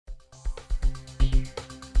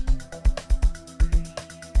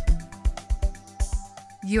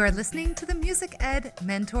You are listening to the Music Ed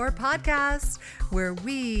Mentor Podcast, where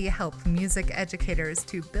we help music educators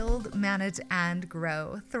to build, manage, and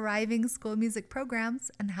grow thriving school music programs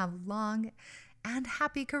and have long and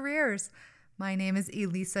happy careers. My name is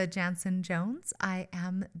Elisa Jansen-Jones. I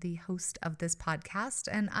am the host of this podcast,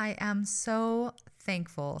 and I am so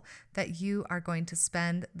thankful that you are going to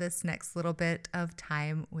spend this next little bit of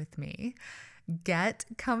time with me. Get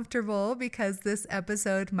comfortable because this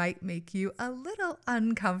episode might make you a little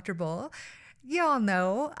uncomfortable. Y'all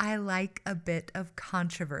know I like a bit of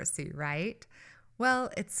controversy, right? Well,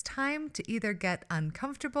 it's time to either get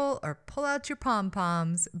uncomfortable or pull out your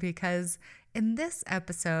pom-poms because in this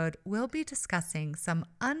episode, we'll be discussing some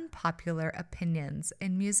unpopular opinions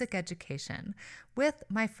in music education with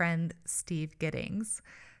my friend Steve Giddings.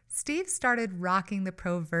 Steve started rocking the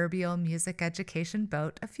proverbial music education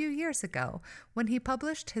boat a few years ago when he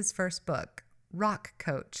published his first book, Rock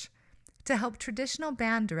Coach, to help traditional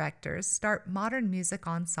band directors start modern music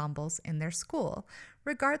ensembles in their school,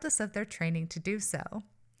 regardless of their training to do so.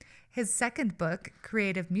 His second book,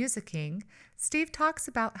 Creative Musicking, Steve talks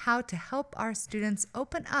about how to help our students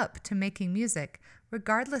open up to making music,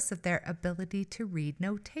 regardless of their ability to read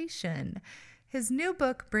notation. His new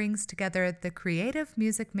book brings together the creative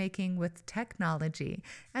music making with technology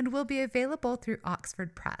and will be available through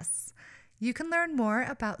Oxford Press. You can learn more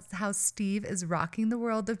about how Steve is rocking the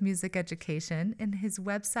world of music education in his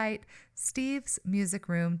website,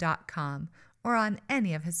 stevesmusicroom.com, or on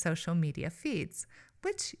any of his social media feeds,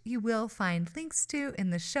 which you will find links to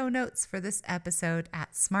in the show notes for this episode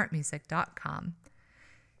at smartmusic.com.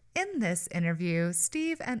 In this interview,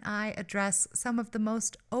 Steve and I address some of the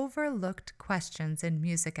most overlooked questions in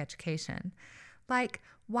music education, like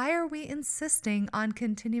why are we insisting on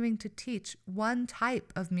continuing to teach one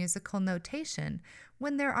type of musical notation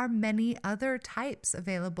when there are many other types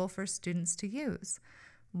available for students to use?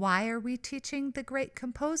 Why are we teaching the great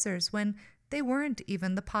composers when they weren't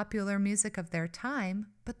even the popular music of their time,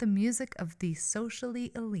 but the music of the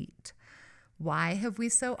socially elite? Why have we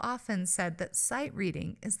so often said that sight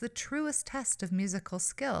reading is the truest test of musical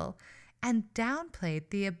skill and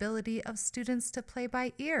downplayed the ability of students to play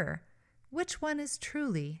by ear? Which one is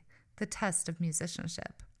truly the test of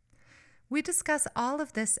musicianship? We discuss all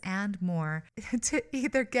of this and more to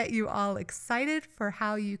either get you all excited for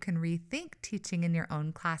how you can rethink teaching in your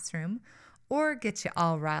own classroom or get you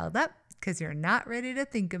all riled up because you're not ready to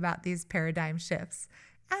think about these paradigm shifts.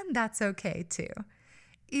 And that's okay too.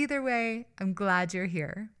 Either way, I'm glad you're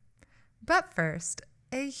here. But first,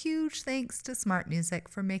 a huge thanks to Smart Music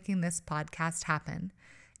for making this podcast happen.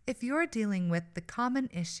 If you're dealing with the common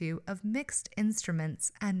issue of mixed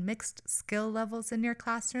instruments and mixed skill levels in your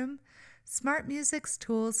classroom, Smart Music's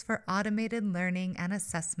tools for automated learning and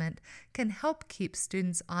assessment can help keep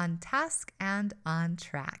students on task and on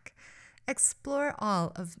track. Explore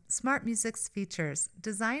all of Smart Music's features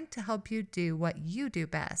designed to help you do what you do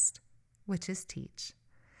best, which is teach.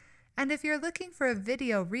 And if you're looking for a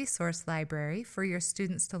video resource library for your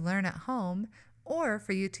students to learn at home or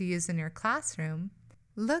for you to use in your classroom,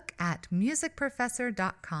 look at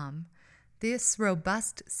musicprofessor.com. This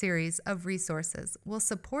robust series of resources will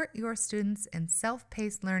support your students in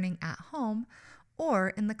self-paced learning at home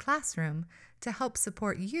or in the classroom to help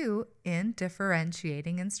support you in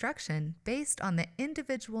differentiating instruction based on the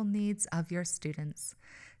individual needs of your students.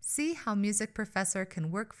 See how Music Professor can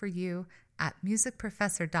work for you at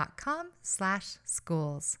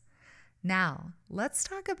musicprofessor.com/schools. Now, let's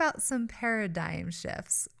talk about some paradigm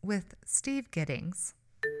shifts with Steve Giddings.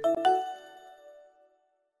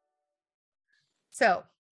 So,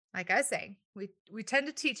 like I was saying, we tend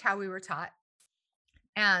to teach how we were taught.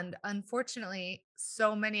 And unfortunately,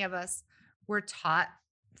 so many of us were taught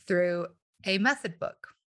through a method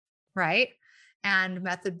book, right? And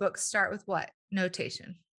method books start with what?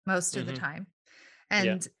 Notation, most of the time.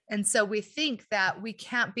 And so we think that we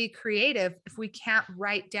can't be creative if we can't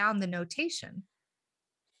write down the notation.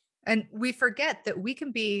 And we forget that we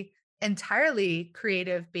can be entirely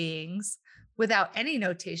creative beings without any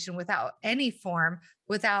notation, without any form,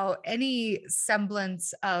 without any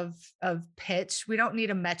semblance of pitch. We don't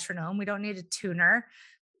need a metronome. We don't need a tuner.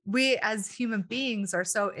 We as human beings are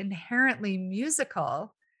so inherently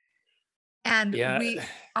musical, and we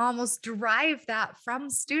almost derive that from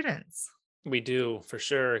students. We do, for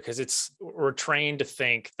sure, because we're trained to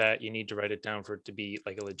think that you need to write it down for it to be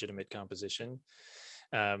like a legitimate composition.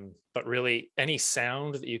 But really, any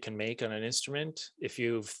sound that you can make on an instrument, if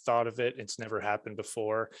you've thought of it, it's never happened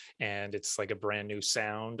before, and it's like a brand new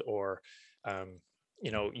sound, or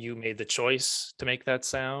you made the choice to make that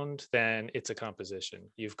sound, then it's a composition.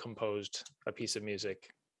 You've composed a piece of music.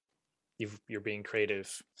 you're being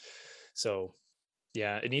creative. So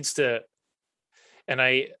yeah, it needs to. And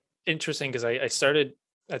interesting, because I started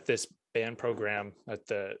at this band program at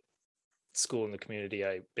the school in the community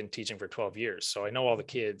I've been teaching for 12 years. So I know all the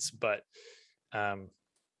kids, but um,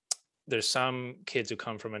 there's some kids who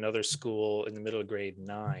come from another school in the middle of grade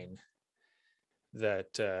 9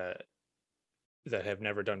 that that have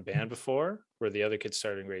never done band before, where the other kids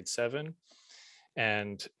started in grade 7.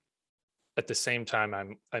 And at the same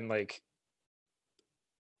time, I'm like,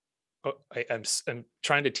 I'm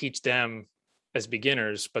trying to teach them as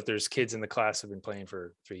beginners, but there's kids in the class who've been playing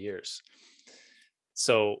for 3 years.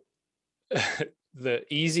 So the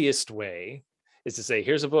easiest way is to say,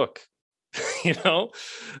 here's a book, you know,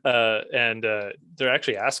 and they're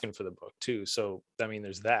actually asking for the book too. So, I mean,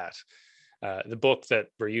 there's that. The book that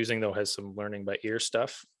we're using, though, has some learning by ear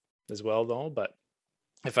stuff as well, though. But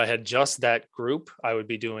if I had just that group, I would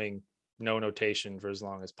be doing no notation for as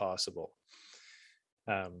long as possible.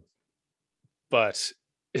 But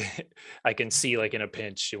I can see, like, in a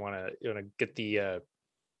pinch, you want to get the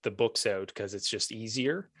books out because it's just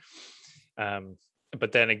easier.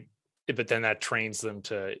 But then that trains them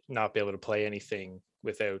to not be able to play anything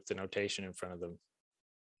without the notation in front of them.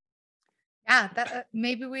 Yeah, that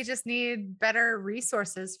maybe we just need better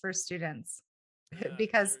resources for students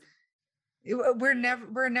because we're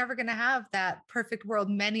never going to have that perfect world.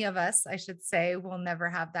 Many of us, I should say, will never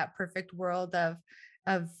have that perfect world of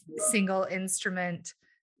single instrument,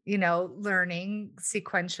 learning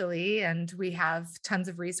sequentially. And we have tons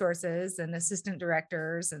of resources and assistant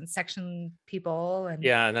directors and section people. And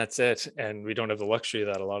yeah, and that's it. And we don't have the luxury of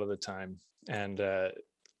that a lot of the time. And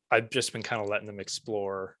I've just been kind of letting them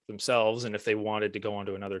explore themselves. And if they wanted to go on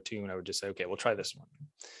to another tune, I would just say, okay, we'll try this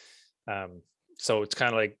one. So it's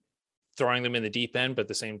kind of like throwing them in the deep end, but at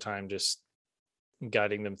the same time, just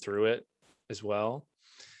guiding them through it as well.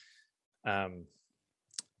 But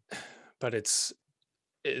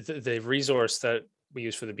the resource that we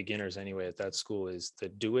use for the beginners anyway at that school is the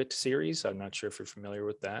Do It series. I'm not sure if you're familiar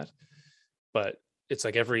with that, but it's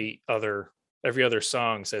like every other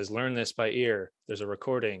song says, learn this by ear. There's a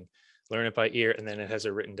recording, learn it by ear, and then it has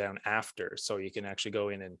it written down after. So you can actually go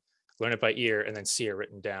in and learn it by ear and then see it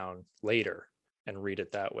written down later and read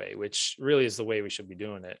it that way, which really is the way we should be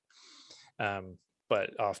doing it.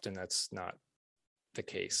 But often that's not the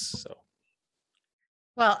case. So.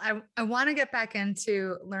 Well, I want to get back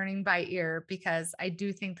into learning by ear because I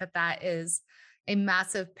do think that is a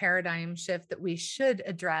massive paradigm shift that we should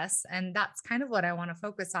address. And that's kind of what I want to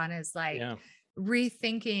focus on is like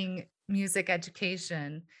rethinking music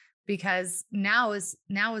education, because now is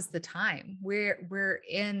the time. We're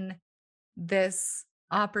in this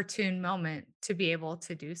opportune moment to be able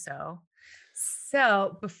to do so.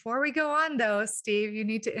 So before we go on though, Steve, you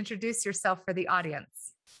need to introduce yourself for the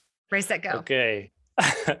audience. Raise that go. Okay.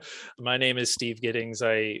 My name is Steve Giddings.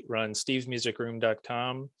 I run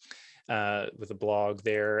stevesmusicroom.com with a blog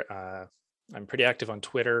there. I'm pretty active on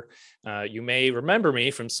Twitter. You may remember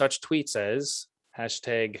me from such tweets as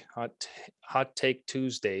hashtag hot take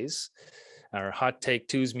Tuesdays or hot take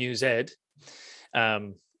Tues Muse Ed.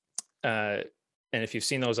 And if you've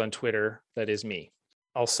seen those on Twitter, that is me.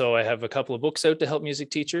 Also, I have a couple of books out to help music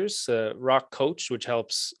teachers. Rock Coach, which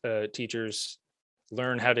helps teachers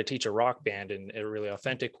learn how to teach a rock band in a really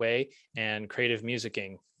authentic way, and Creative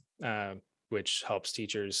Musicking, which helps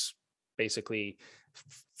teachers basically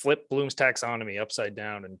flip Bloom's taxonomy upside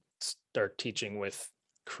down and start teaching with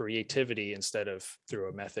creativity instead of through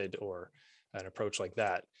a method or an approach like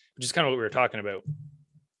that, which is kind of what we were talking about.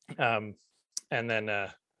 And then I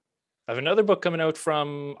have another book coming out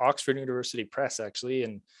from Oxford University Press, actually,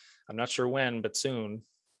 and I'm not sure when, but soon.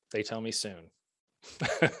 They tell me soon.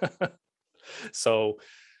 So,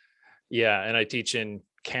 yeah, and I teach in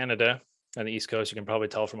Canada on the East Coast. You can probably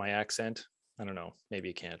tell from my accent. I don't know, maybe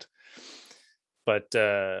you can't. But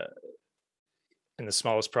in the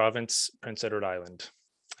smallest province, Prince Edward Island,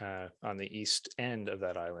 on the east end of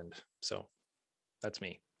that island. So that's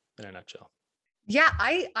me in a nutshell. Yeah,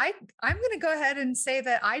 I'm going to go ahead and say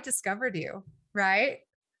that I discovered you, right?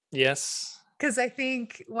 Yes. Because I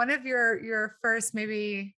think one of your first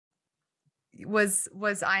maybe was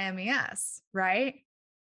IMES, right?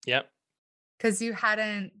 Yep. Because you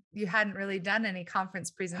hadn't really done any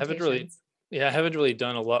conference presentations. I haven't really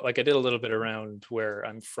done a lot. Like I did a little bit around where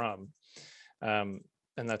I'm from. And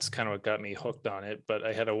that's kind of what got me hooked on it. But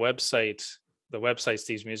I had a website. The website,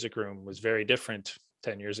 Steve's Music Room, was very different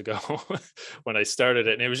 10 years ago when I started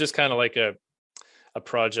it. And it was just kind of like a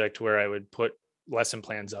project where I would put lesson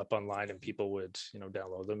plans up online and people would,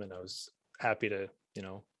 download them. And I was happy to,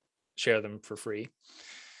 share them for free.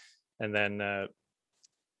 And then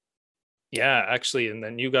Yeah, actually. And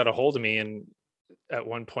then you got a hold of me, and at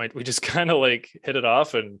one point we just kind of like hit it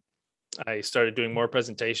off, and I started doing more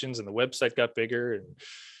presentations, and the website got bigger and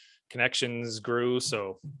connections grew.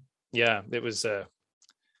 So yeah, it's a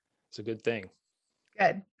good thing.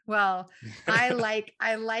 Good. Well, I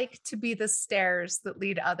like to be the stairs that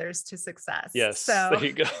lead others to success. Yes, there So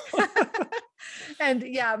you go. and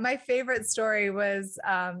yeah, my favorite story was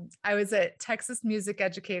I was at Texas Music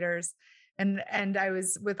Educators, and I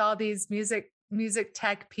was with all these music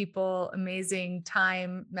tech people, amazing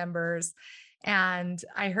time members. And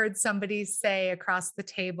I heard somebody say across the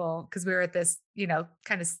table, because we were at this,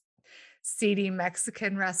 kind of seedy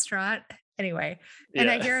Mexican restaurant. Anyway, and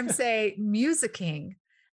I Yeah. hear him say musicking.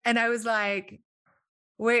 And I was like,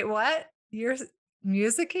 wait, what? You're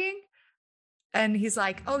musicking? And he's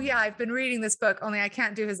like, oh yeah, I've been reading this book, only I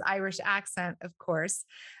can't do his Irish accent, of course.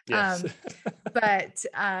 Yes. Um, but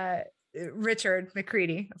Richard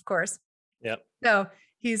McCready, of course. Yep. So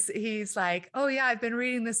he's like, oh yeah, I've been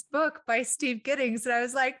reading this book by Steve Giddings. And I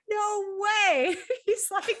was like, no way. He's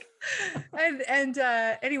like, and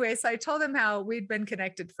anyway, so I told him how we'd been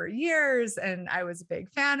connected for years and I was a big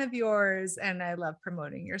fan of yours and I love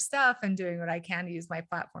promoting your stuff and doing what I can to use my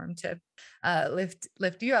platform to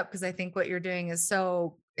lift you up, because I think what you're doing is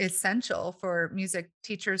so essential for music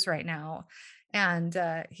teachers right now. And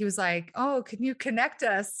he was like, oh, can you connect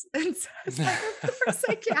us? And so I was like, of course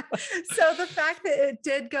I can. So the fact that it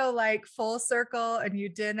did go like full circle and you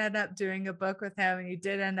did end up doing a book with him and you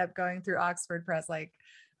did end up going through Oxford Press, like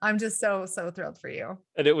I'm just so thrilled for you.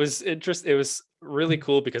 And it was interesting. It was really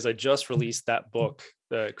cool because I just released that book,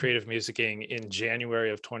 The Creative Musicking, in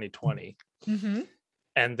January of 2020. Mm-hmm.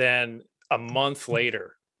 And then a month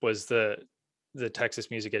later was the Texas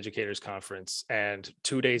Music Educators Conference. And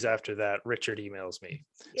 2 days after that, Richard emails me.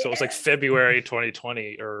 So it was like February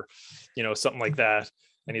 2020 or, something like that.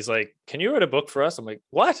 And he's like, can you write a book for us? I'm like,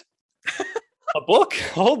 what? A book?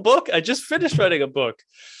 A whole book? I just finished writing a book.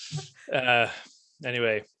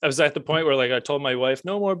 Anyway, I was at the point where like I told my wife,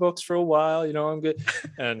 no more books for a while, I'm good.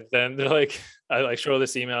 And then they're like, I like show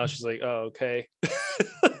this email. She's like, oh, okay.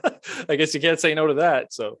 I guess you can't say no to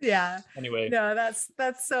that. So Yeah. anyway. No, that's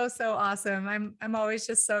so awesome. I'm always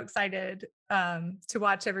just so excited to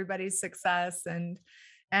watch everybody's success, and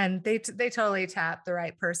they totally tap the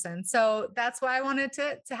right person. So that's why I wanted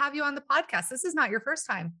to have you on the podcast. This is not your first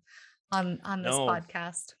time on this No,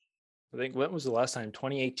 podcast. I think when was the last time?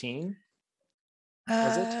 2018?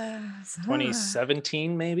 Was it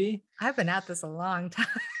 2017 maybe? I've been at this a long time.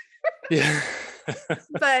 Yeah.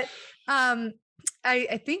 But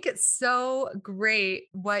I think it's so great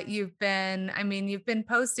what you've been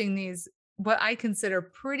posting these, what I consider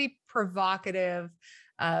pretty provocative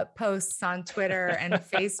posts on Twitter and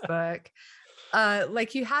Facebook.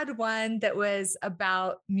 Like you had one that was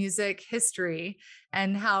about music history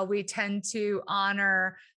and how we tend to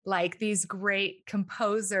honor like these great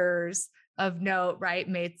composers of note, right?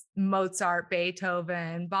 Mozart,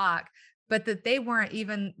 Beethoven, Bach, but that they weren't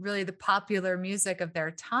even really the popular music of their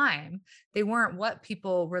time. They weren't what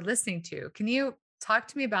people were listening to. Can you talk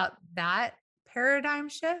to me about that paradigm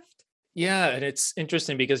shift? Yeah, and it's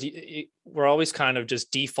interesting because we're always kind of just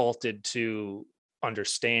defaulted to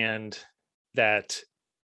understand that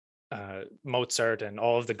Mozart and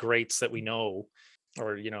all of the greats that we know,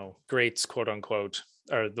 or greats, quote unquote,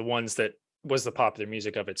 are the ones that was the popular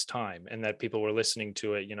music of its time, and that people were listening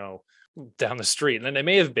to it, down the street. And then they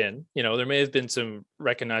may have been, there may have been some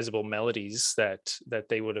recognizable melodies that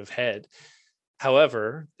they would have had.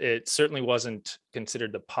 However, it certainly wasn't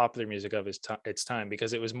considered the popular music of its time,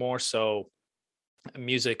 because it was more so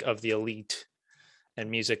music of the elite and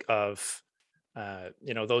music of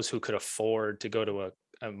those who could afford to go to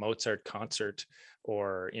a Mozart concert,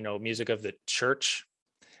 or music of the church,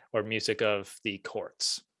 or music of the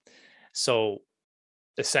courts. So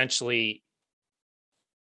essentially,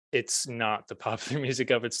 it's not the popular music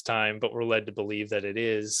of its time, but we're led to believe that it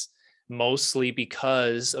is, mostly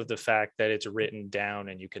because of the fact that it's written down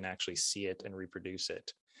and you can actually see it and reproduce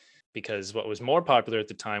it. Because what was more popular at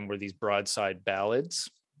the time were these broadside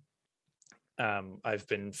ballads. I've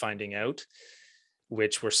been finding out,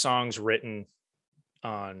 which were songs written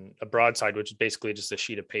on a broadside, which is basically just a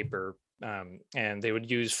sheet of paper. And they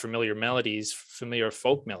would use familiar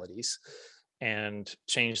folk melodies, and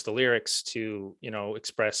change the lyrics to,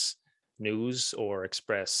 express news or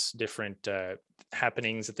express different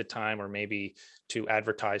happenings at the time, or maybe to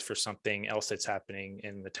advertise for something else that's happening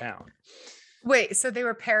in the town. Wait, so they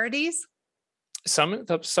were parodies? Some of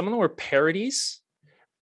them were parodies,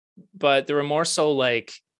 but they were more so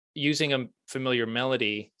like using a familiar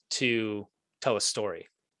melody to tell a story,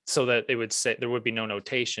 so that they would say there would be no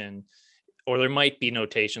notation. or there might be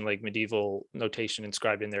notation, like medieval notation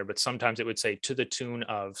inscribed in there, but sometimes it would say to the tune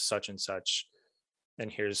of such and such,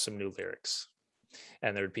 and here's some new lyrics.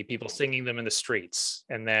 And there would be people singing them in the streets,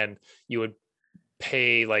 and then you would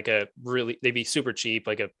pay like they'd be super cheap,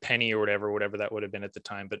 like a penny or whatever that would have been at the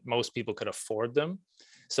time, but most people could afford them.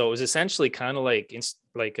 So it was essentially kind of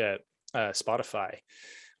like a Spotify,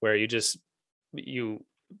 where you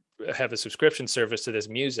have a subscription service to this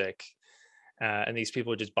music, and these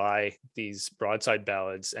people would just buy these broadside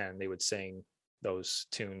ballads, and they would sing those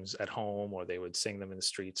tunes at home, or they would sing them in the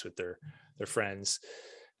streets with their friends.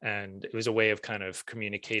 And it was a way of kind of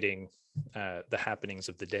communicating the happenings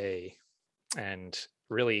of the day. And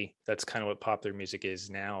really, that's kind of what popular music is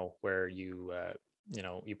now, where you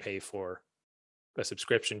pay for a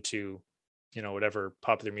subscription to whatever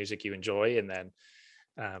popular music you enjoy, and then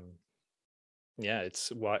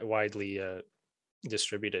it's widely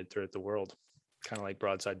distributed throughout the world, kind of like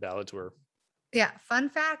broadside ballads were. Yeah. Fun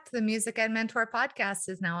fact, the Music Ed Mentor podcast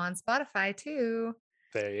is now on Spotify too.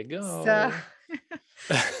 There you go. So,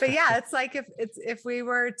 but yeah, it's like if we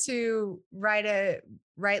were to write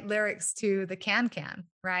lyrics to the can,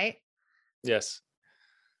 right? Yes.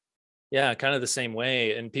 Yeah, kind of the same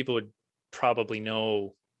way. And people would probably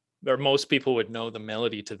know, or most people would know the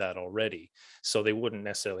melody to that already. So they wouldn't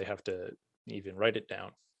necessarily have to even write it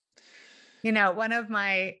down. One of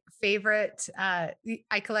my favorite, I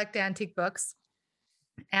collect antique books,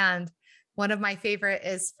 and one of my favorite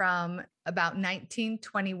is from about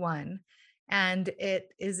 1921. And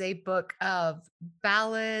it is a book of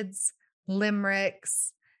ballads,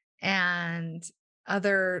 limericks, and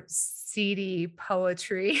other seedy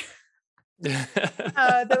poetry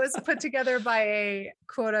that was put together by a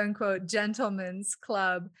quote unquote gentleman's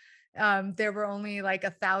club. There were only like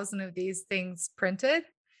 1,000 of these things printed.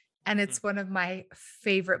 And it's one of my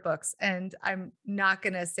favorite books. And I'm not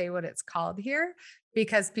going to say what it's called here,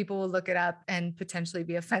 because people will look it up and potentially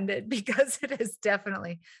be offended, because it is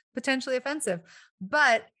definitely potentially offensive.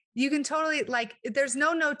 But you can totally, like, there's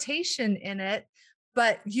no notation in it,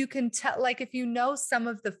 but you can tell, like, if you know some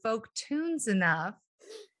of the folk tunes enough,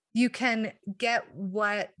 you can get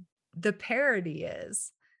what the parody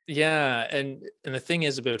is. Yeah. And the thing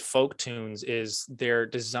is about folk tunes is they're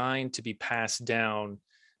designed to be passed down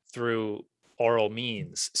through oral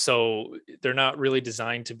means. So they're not really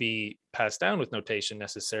designed to be passed down with notation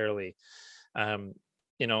necessarily. A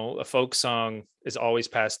folk song is always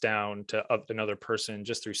passed down to another person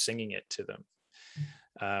just through singing it to them.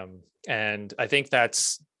 And I think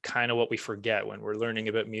that's kind of what we forget when we're learning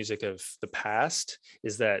about music of the past,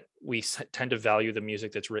 is that we tend to value the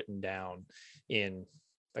music that's written down in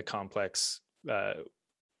a complex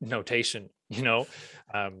notation,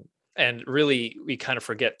 and really, we kind of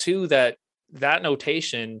forget too that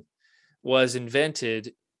notation was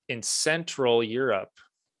invented in Central Europe,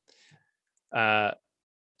 and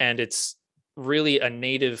it's really a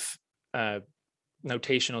native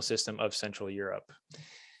notational system of Central Europe.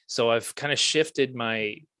 So I've kind of shifted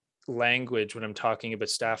my language when I'm talking about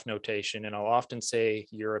staff notation, and I'll often say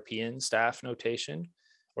European staff notation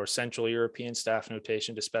or Central European staff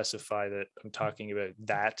notation to specify that I'm talking about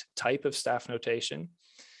that type of staff notation,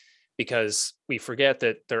 because we forget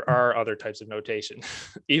that there are other types of notation,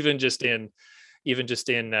 even just in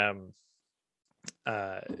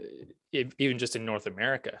North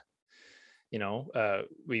America.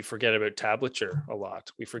 We forget about tablature a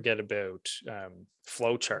lot. We forget about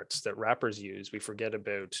flow charts that rappers use. We forget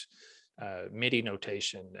about MIDI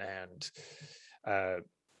notation and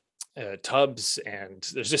tubs, and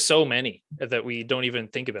there's just so many that we don't even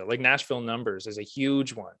think about. Like Nashville numbers is a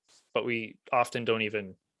huge one, but we often don't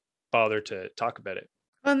even bother to talk about it.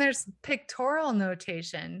 Well, and there's pictorial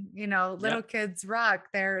notation. Little Kids Rock,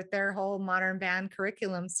 their whole modern band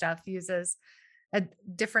curriculum stuff uses a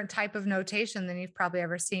different type of notation than you've probably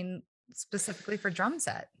ever seen specifically for drum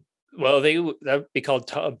set. Well, that would be called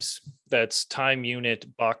tubs. That's time unit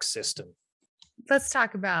box system. Let's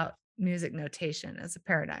talk about music notation as a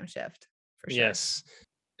paradigm shift, for sure. Yes.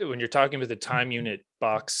 When you're talking about the time unit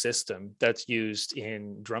box system, that's used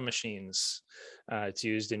in drum machines. It's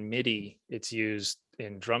used in MIDI. It's used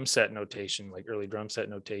in drum set notation, like early drum set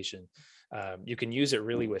notation. You can use it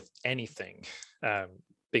really with anything,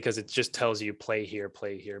 because it just tells you play here,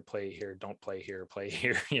 play here, play here, don't play here, play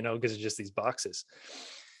here, because it's just these boxes.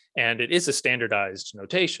 And it is a standardized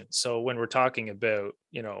notation. So when we're talking about,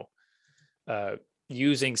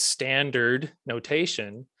 using standard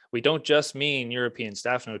notation, we don't just mean European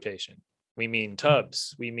staff notation. We mean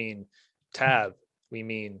tubs, we mean tab, we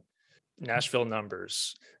mean Nashville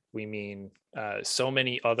numbers, we mean so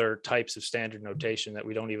many other types of standard notation that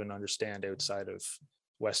we don't even understand outside of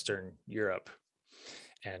Western Europe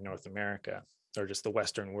and North America, or just the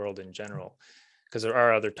Western world in general, because there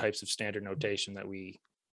are other types of standard notation that we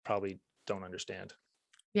probably don't understand.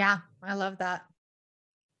 Yeah, I love that.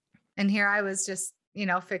 And here I was just,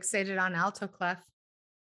 fixated on alto clef.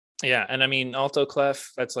 Yeah, and I mean alto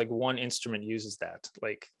clef, that's like one instrument uses that,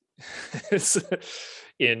 like it's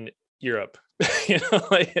in Europe,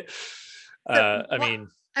 like So I mean,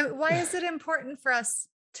 why is it important for us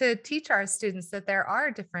to teach our students that there are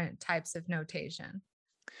different types of notation?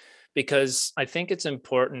 because I think it's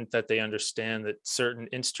important that they understand that certain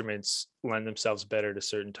instruments lend themselves better to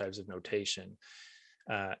certain types of notation,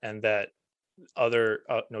 and that other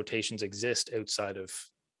notations exist outside of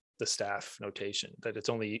the staff notation, that it's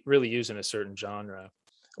only really used in a certain genre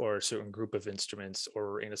or a certain group of instruments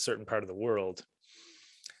or in a certain part of the world.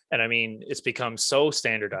 And I mean, it's become so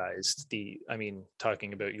standardized,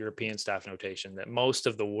 talking about European staff notation, that most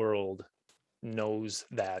of the world knows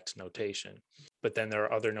that notation. But then there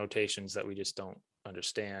are other notations that we just don't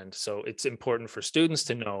understand. So it's important for students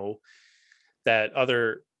to know that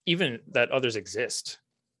others exist,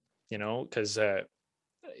 because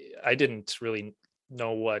I didn't really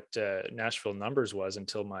know what Nashville numbers was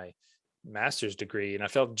until my master's degree, and I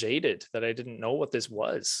felt jaded that I didn't know what this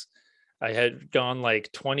was. I had gone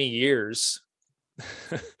like 20 years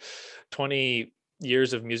 20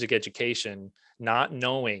 years of music education not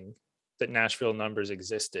knowing that Nashville numbers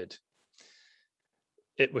existed.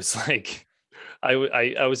 It was like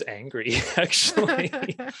I was angry actually.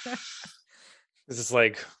 This is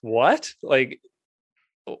like, what? Like,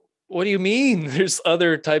 what do you mean? There's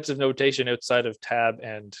other types of notation outside of tab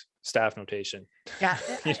and staff notation. Yeah.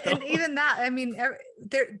 And even that, I mean,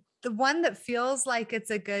 the one that feels like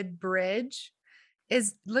it's a good bridge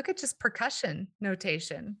is look at just percussion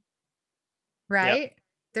notation, Yeah. right?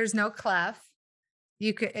 There's no clef.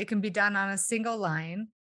 It can be done on a single line.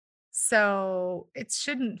 So it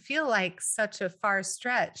shouldn't feel like such a far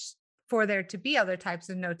stretch for there to be other types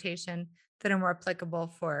of notation that are more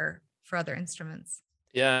applicable for other instruments.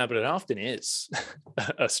 Yeah, but it often is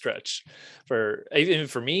a stretch. For even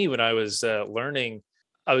for me, when I was learning,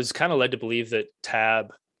 I was kind of led to believe that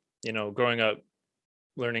tab, growing up,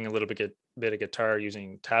 learning a little bit of guitar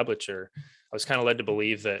using tablature, I was kind of led to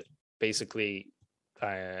believe that basically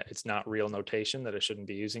it's not real notation, that I shouldn't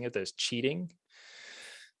be using it, that it's cheating,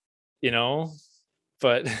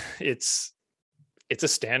 but it's a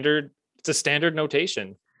standard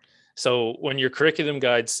notation. So when your curriculum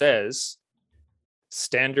guide says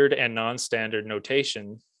standard and non-standard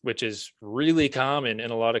notation, which is really common in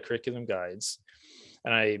a lot of curriculum guides,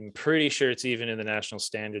 and I'm pretty sure it's even in the national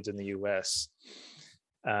standards in the US,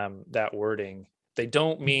 that wording, they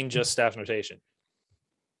don't mean just staff notation.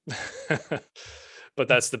 But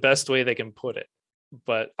that's the best way they can put it.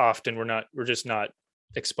 But often we're just not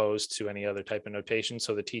exposed to any other type of notation,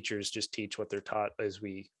 so the teachers just teach what they're taught, as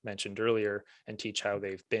we mentioned earlier, and teach how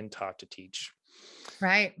they've been taught to teach.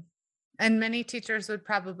 Right. And many teachers would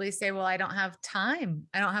probably say, well, I don't have time.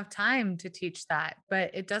 I don't have time to teach that.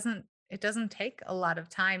 But it doesn't take a lot of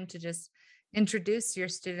time to just introduce your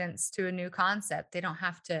students to a new concept. They don't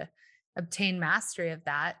have to obtain mastery of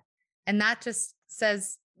that. And that just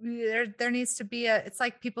says there needs to be it's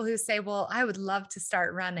like people who say, well, I would love to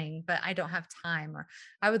start running, but I don't have time, or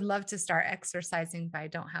I would love to start exercising, but I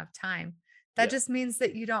don't have time. That Yeah. just means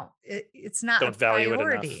that it's not a Don't value it enough.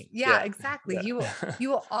 priority. Yeah, Yeah. exactly. Yeah. You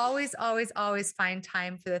will always, always, always find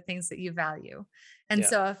time for the things that you value. And Yeah.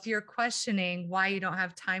 so if you're questioning why you don't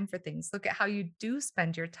have time for things, look at how you do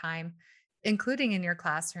spend your time, including in your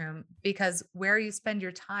classroom, because where you spend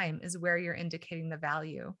your time is where you're indicating the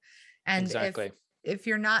value. And Exactly. if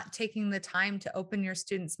you're not taking the time to open your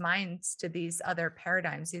students' minds to these other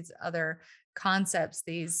paradigms, these other concepts,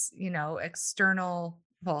 these, external,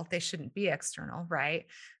 well, they shouldn't be external, right?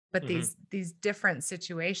 But Hmm. these different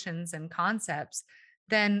situations and concepts,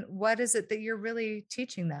 then what is it that you're really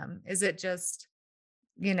teaching them? Is it just,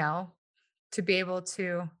 to be able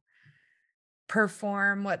to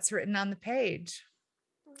perform what's written on the page?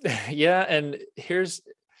 Yeah, and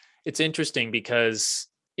it's interesting because,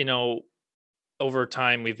 over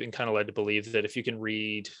time we've been kind of led to believe that if you can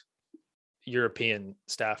read European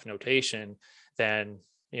staff notation, then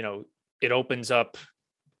it opens up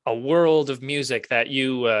a world of music that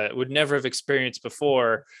you would never have experienced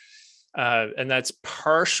before, and that's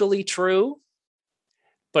partially true,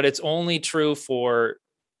 but it's only true for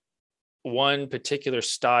one particular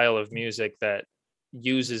style of music that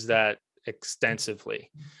uses that extensively,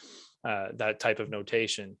 that type of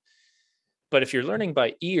notation. But if you're learning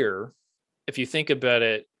by ear, if you think about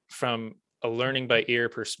it from a learning by ear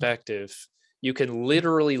perspective, you can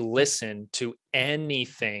literally listen to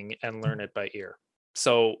anything and learn it by ear.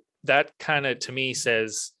 So that kind of to me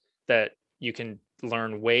says that you can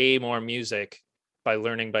learn way more music by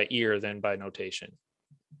learning by ear than by notation.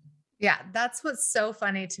 Yeah, that's what's so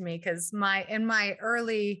funny to me because in my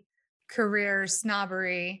early career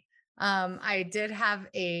snobbery, I did have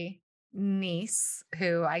a niece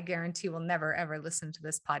who I guarantee will never ever listen to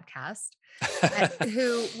this podcast,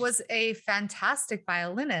 who was a fantastic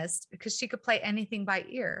violinist because she could play anything by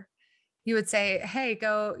ear. You would say, "Hey,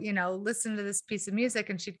 go, listen to this piece of music,"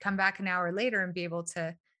 and she'd come back an hour later and be able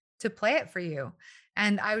to play it for you.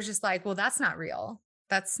 And I was just like, "Well, that's not real.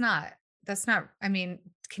 That's not I mean,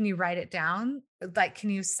 can you write it down? Like,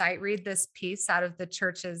 can you sight read this piece out of the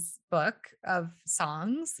church's book of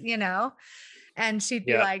songs, And she'd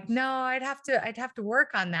be Yeah. like, "No, I'd have to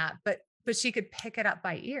work on that." But she could pick it up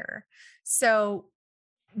by ear. So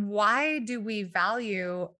why do we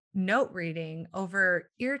value note reading over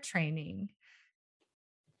ear training?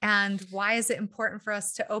 And why is it important for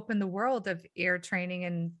us to open the world of ear training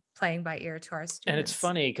and playing by ear to our And it's students?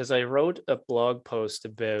 funny because I wrote a blog post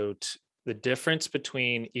about the difference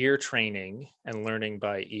between ear training and learning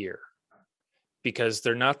by ear, because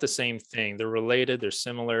they're not the same thing. They're related, they're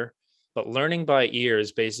similar, but learning by ear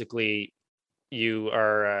is basically you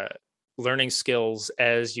are learning skills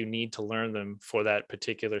as you need to learn them for that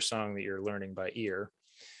particular song that you're learning by ear.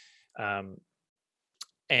 Um,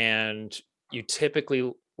 and you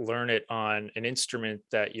typically learn it on an instrument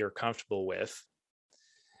that you're comfortable with.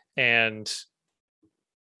 And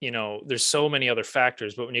there's so many other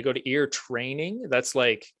factors, but when you go to ear training, that's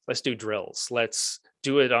like, let's do drills. Let's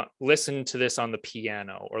do it on, listen to this on the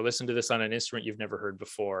piano, or listen to this on an instrument you've never heard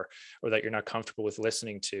before, or that you're not comfortable with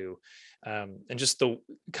listening to. And just the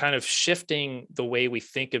kind of shifting the way we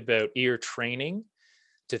think about ear training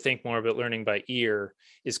to think more about learning by ear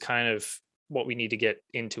is kind of what we need to get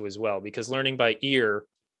into as well, because learning by ear,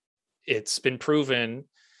 it's been proven,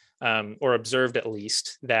 or observed at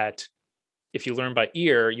least, that if you learn by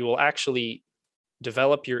ear, you will actually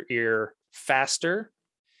develop your ear faster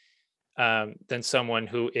than someone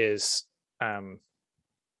who is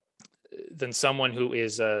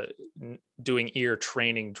doing ear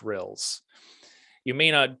training drills. You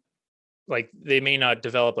may not they may not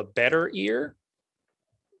develop a better ear.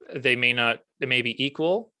 They may be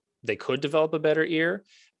equal. They could develop a better ear,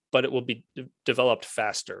 but it will be developed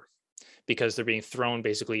faster because they're being thrown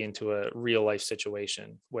basically into a real life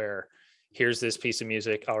situation where here's this piece of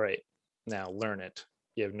music. All right, now learn it.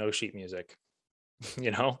 You have no sheet music,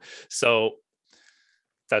 So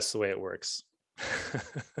that's the way it works.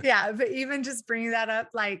 Yeah, but even just bringing that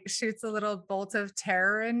up like shoots a little bolt of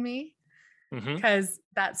terror in me Hmm. because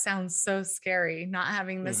that sounds so scary, not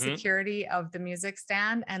having the Hmm. security of the music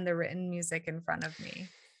stand and the written music in front of me.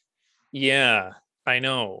 Yeah, I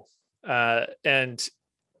know. And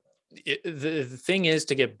the thing is,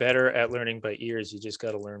 to get better at learning by ears, you just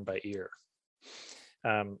got to learn by ear,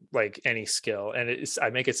 like any skill. And I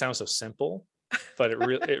make it sound so simple, but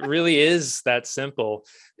it really is that simple.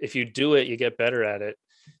 If you do it, you get better at it.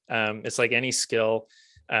 It's like any skill.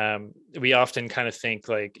 We often kind of think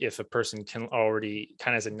like if a person can already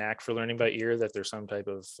kind of has a knack for learning by ear, that they're some type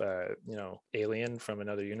of alien from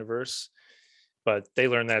another universe, but they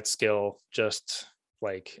learn that skill just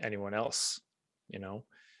like anyone else, you know,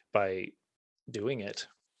 by doing it.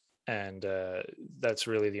 And that's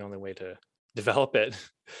really the only way to develop it.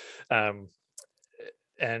 um,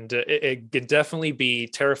 and it could definitely be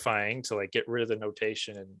terrifying to like get rid of the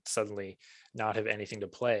notation and suddenly not have anything to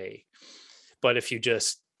play. But if you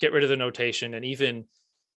just get rid of the notation and even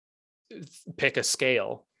pick a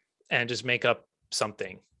scale and just make up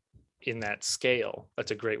something in that scale,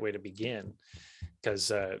 that's a great way to begin,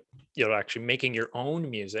 because actually making your own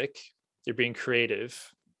music, you're being creative,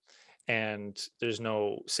 and there's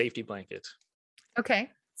no safety blanket.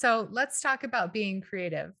 Okay. So let's talk about being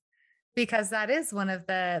creative because that is one of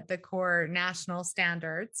the core national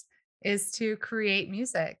standards is to create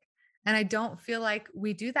music. And I don't feel like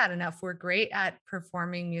we do that enough. We're great at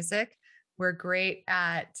performing music. We're great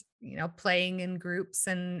at, playing in groups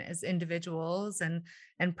and as individuals and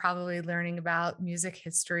probably learning about music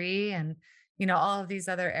history and, all of these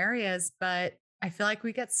other areas, but I feel like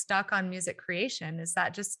we get stuck on music creation. Is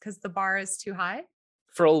that just because the bar is too high?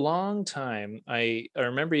 For a long time, I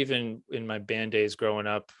remember even in my band days growing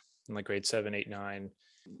up in like grade 7, 8, 9,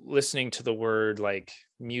 listening to the word like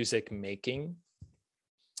music making.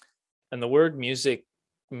 And the word music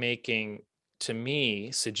making to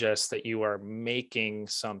me suggests that you are making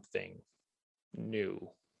something new.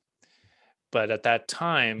 But at that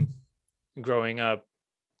time, growing up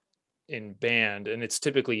in band, and it's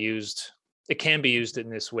typically used it can be used in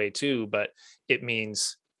this way too, but it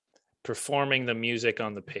means performing the music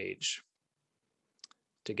on the page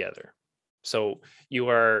together. So you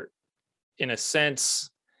are, in a sense,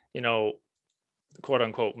 quote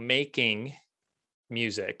unquote, making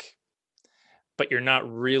music, but you're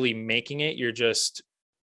not really making it. You're just,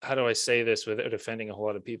 how do I say this without offending a whole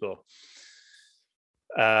lot of people?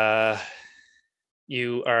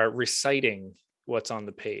 You are reciting what's on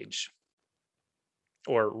the page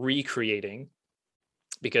or recreating,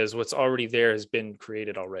 because what's already there has been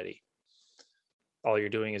created already. All you're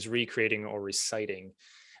doing is recreating or reciting.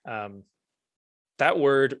 That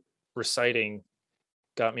word reciting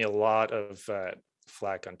got me a lot of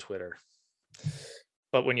flack on Twitter.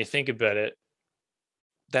 But when you think about it,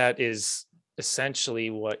 that is essentially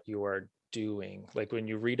what you are doing. Like when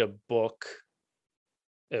you read a book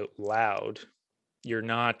out loud, you're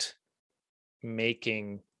not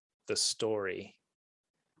making the story.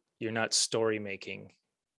 You're not story making.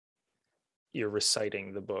 You're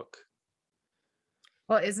reciting the book.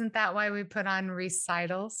 Well, isn't that why we put on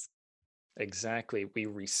recitals? Exactly. We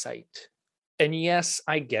recite. And yes,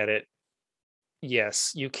 I get it.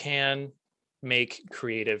 Yes, you can make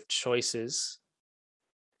creative choices,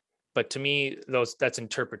 but to me, that's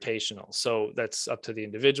interpretational. So that's up to the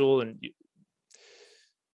individual, and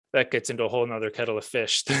that gets into a whole nother kettle of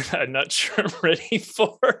fish that I'm not sure I'm ready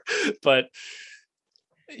for. But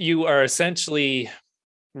you are essentially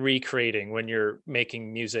recreating when you're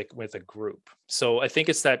making music with a group. So I think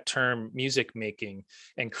it's that term music making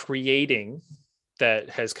and creating that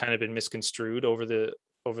has kind of been misconstrued over the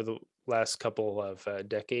last couple of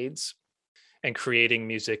decades. And creating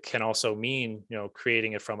music can also mean,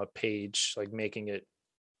 creating it from a page, like making it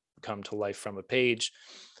come to life from a page.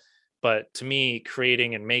 But to me,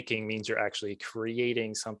 creating and making means you're actually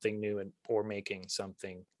creating something new or making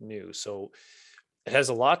something new. So it has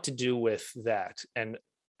a lot to do with that. And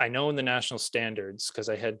I know in the national standards, because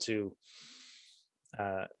I had to,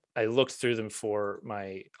 I looked through them for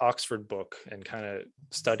my Oxford book and kind of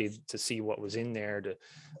studied to see what was in there to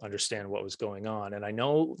understand what was going on. And I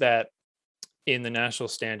know that in the national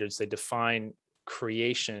standards, they define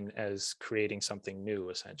creation as creating something new,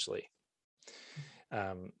 essentially.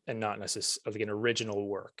 And not necessarily an original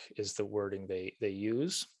work is the wording they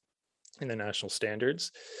use in the national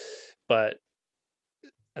standards. But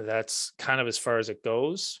that's kind of as far as it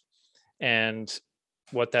goes. And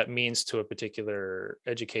what that means to a particular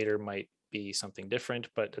educator might be something different,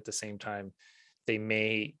 but at the same time, they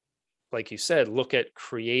may, like you said, look at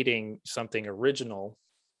creating something original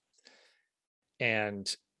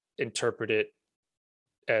and interpret it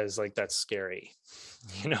as like, that's scary,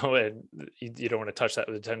 and you don't want to touch that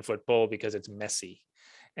with a 10-foot pole because it's messy,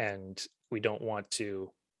 and we don't want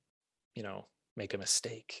to, make a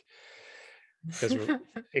mistake, because we're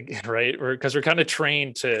right, because we're kind of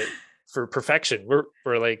trained for perfection.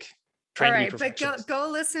 We're like trained All to be right, but perfectionists. go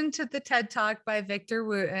listen to the TED Talk by Victor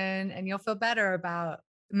Wooten, and you'll feel better about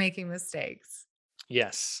making mistakes.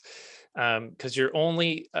 Yes, because you're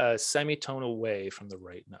only a semitone away from the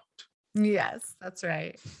right note. Yes, that's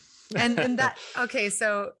right. And that, okay,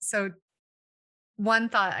 so one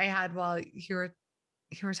thought I had while you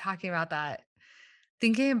were talking about that,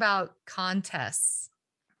 thinking about contests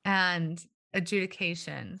and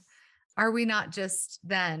adjudication, are we not just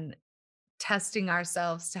then testing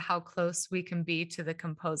ourselves to how close we can be to the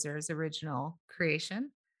composer's original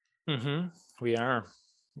creation? We are.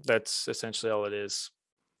 That's essentially all it is.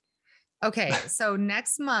 Okay, so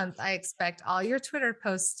next month, I expect all your Twitter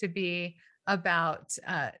posts to be about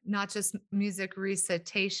not just music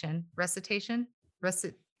recitation.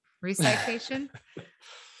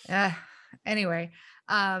 Uh, anyway,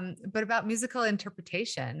 but about musical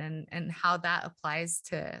interpretation and how that applies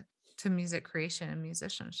to music creation and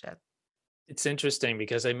musicianship. It's interesting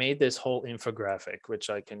because I made this whole infographic, which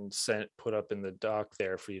I can put up in the doc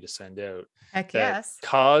there for you to send out. Heck That yes.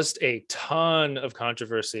 caused a ton of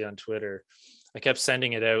controversy on Twitter. I kept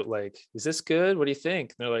sending it out like, is this good? What do you think?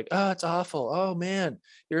 And they're like, oh, it's awful. Oh man,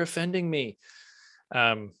 you're offending me.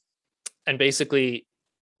 And basically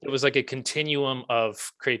it was like a continuum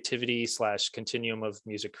of creativity / continuum of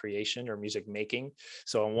music creation or music making.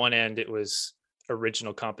 So on one end, it was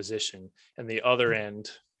original composition, and the other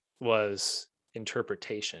end was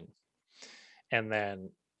interpretation. And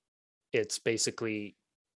then it's basically,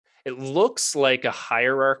 it looks like a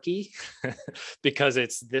hierarchy because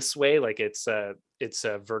it's this way, like it's a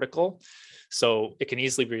vertical. So it can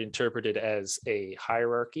easily be interpreted as a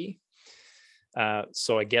hierarchy.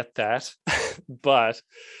 So I get that, but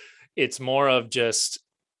it's more of just,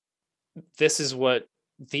 this is what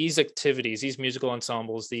these activities, these musical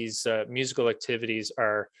ensembles, these musical activities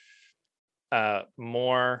are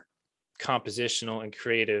more compositional and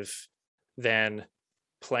creative than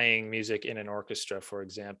playing music in an orchestra, for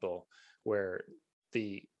example, where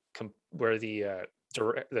the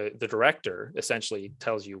the director essentially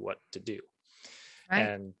tells you what to do, Right.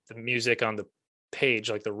 and the music on the page,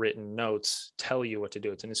 like the written notes, tell you what to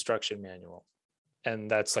do. It's an instruction manual, and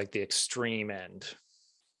that's like the extreme end,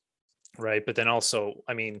 right? But then also,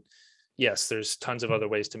 I mean, yes, there's tons of other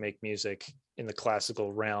ways to make music in the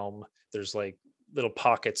classical realm. There's like little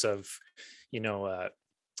pockets of, you know, uh,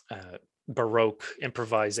 Baroque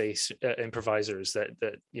improvisers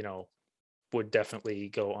that would definitely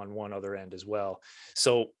go on one other end as well.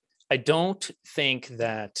 So I don't think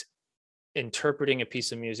that interpreting a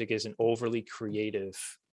piece of music is an overly creative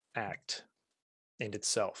act in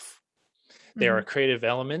itself. There are Mhm. creative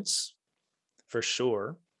elements for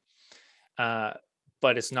sure, uh,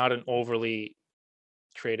 but it's not an overly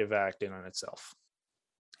creative act in on itself.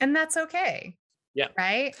 And that's okay. Yeah,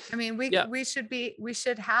 Right? I mean, yeah, we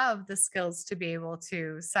should have the skills to be able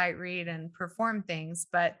to sight read and perform things,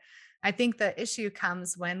 but I think the issue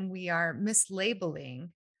comes when we are mislabeling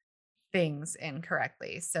things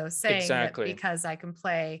incorrectly. So saying that exactly. because I can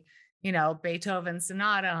play, Beethoven's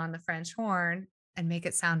sonata on the French horn and make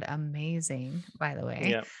it sound amazing, by the way,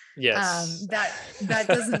 Yeah. Yes. that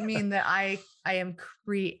doesn't mean that I am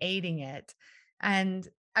creating it. And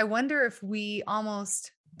I wonder if we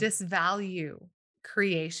almost disvalue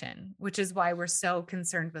creation, which is why we're so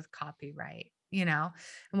concerned with copyright, and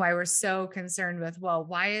why we're so concerned with, well,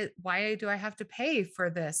 why do I have to pay for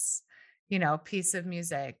this, piece of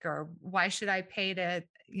music, or why should I pay to,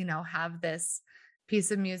 have this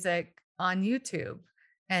piece of music on YouTube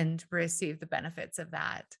and receive the benefits of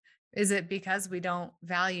that? Is it because we don't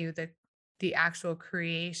value the actual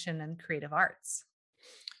creation and creative arts?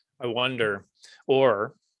 I wonder,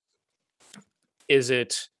 or is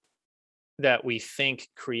it that we think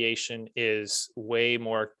creation is way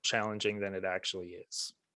more challenging than it actually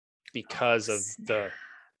is Oh, because of snap. the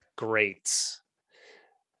greats?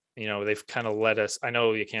 They've kind of let us. I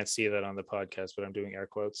know you can't see that on the podcast, but I'm doing air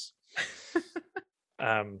quotes.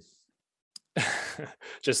 Um,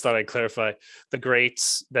 just thought I'd clarify the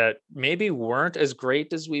greats that maybe weren't as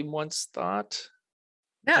great as we once thought.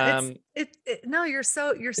 No, Um, no, you're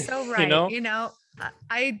so you right. know,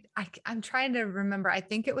 I'm trying to remember. I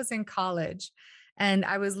think it was in college, and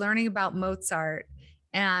I was learning about Mozart,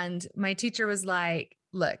 and my teacher was like,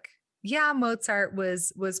 "Look, yeah, Mozart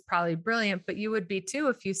was probably brilliant, but you would be too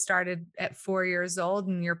if you started at 4 years old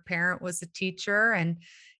and your parent was a teacher, and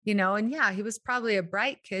yeah, he was probably a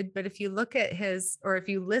bright kid, but if you look at or if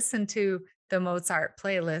you listen to the Mozart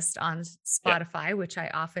playlist on yeah, Spotify, which I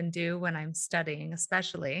often do when I'm studying,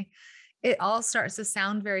 especially, it all starts to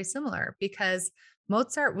sound very similar because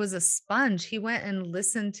Mozart was a sponge. He went and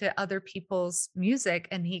listened to other people's music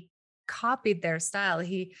and he copied their style.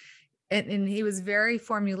 And he was very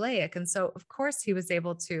formulaic. And so, of course, he was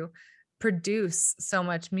able to produce so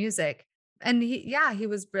much music. And he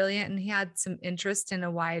was brilliant and he had some interest in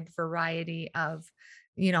a wide variety of,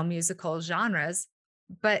 musical genres,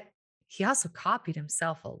 but he also copied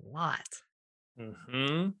himself a lot.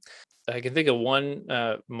 hmm I can think of one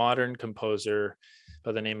modern composer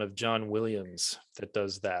by the name of John Williams that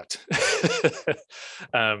does that.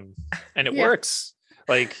 um, and it Yeah. works.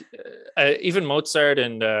 Like even Mozart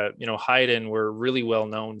and Haydn were really well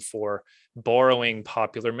known for borrowing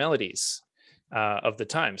popular melodies of the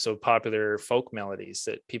time, so popular folk melodies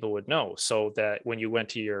that people would know, so that when you went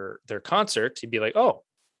to their concert, you'd be like, "Oh,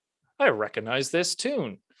 I recognize this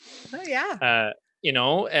tune." Oh, yeah. uh,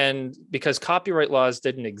 and because copyright laws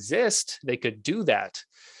didn't exist, they could do that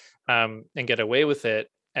and get away with it,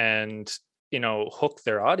 and hook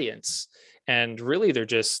their audience. And really, they're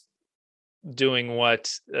just doing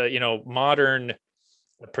what modern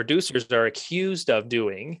producers are accused of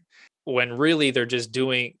doing, when really they're just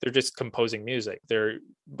composing music. I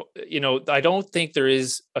don't think there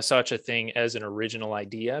is such a thing as an original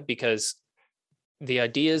idea, because the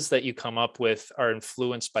ideas that you come up with are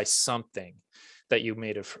influenced by something that you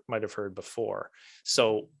might have heard before.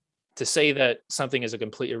 So to say that something is a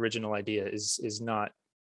complete original idea is not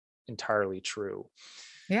entirely true.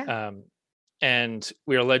 Yeah. Um, and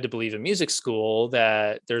we are led to believe in music school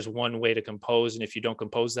that there's one way to compose, and if you don't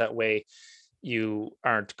compose that way, you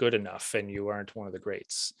aren't good enough and you aren't one of the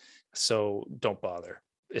greats. So don't bother.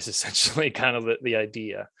 Is essentially kind of the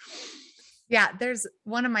idea. Yeah, there's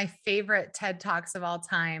one of my favorite TED Talks of all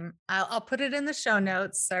time. I'll put it in the show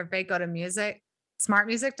notes. So everybody go to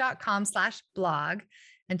smartmusic.com/blog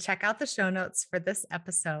and check out the show notes for this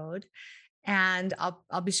episode. And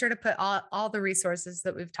I'll be sure to put all the resources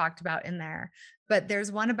that we've talked about in there. but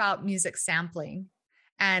there's one about music sampling.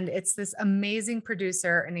 And it's this amazing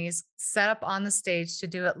producer, and he's set up on the stage to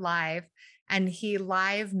do it live. And he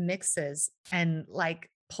live mixes and like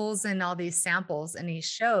pulls in all these samples, and he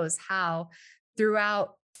shows how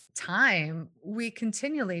throughout time we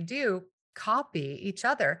continually do copy each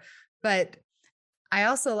other. But I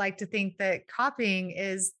also like to think that copying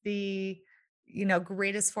is the,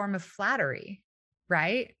 greatest form of flattery,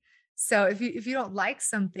 right? So if you don't like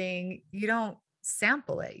something, you don't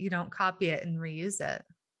sample it, you don't copy it and reuse it.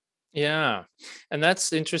 Yeah. And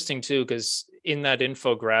that's interesting too, because in that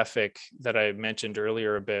infographic that I mentioned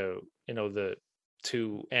earlier about, the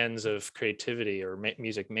two ends of creativity or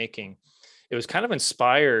music making, it was kind of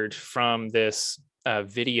inspired from this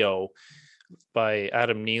video by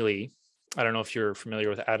Adam Neely. I don't know if you're familiar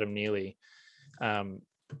with Adam Neely.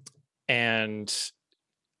 And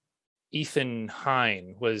Ethan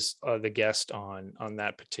Hine was the guest on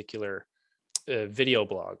that particular video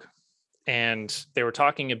blog. And they were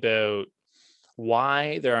talking about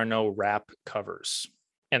why there are no rap covers.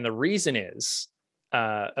 And the reason is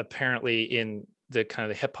apparently in the kind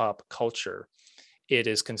of the hip hop culture, it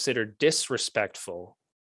is considered disrespectful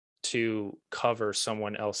to cover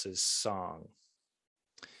someone else's song,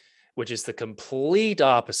 which is the complete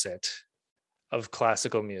opposite of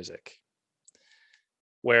classical music.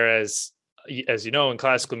 Whereas, as you know, in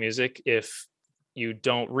classical music, if you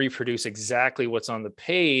don't reproduce exactly what's on the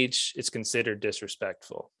page, it's considered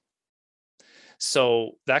disrespectful.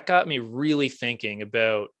 So that got me really thinking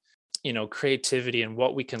about, creativity and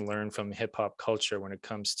what we can learn from hip hop culture when it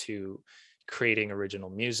comes to creating original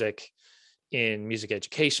music in music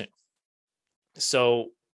education. So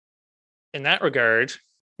in that regard,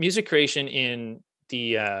 music creation in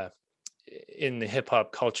the hip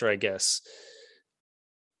hop culture, I guess,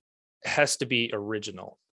 has to be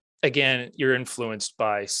original. Again, you're influenced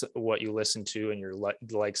by what you listen to and your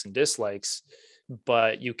likes and dislikes,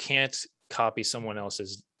 but you can't copy someone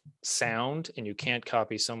else's sound and you can't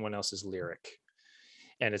copy someone else's lyric.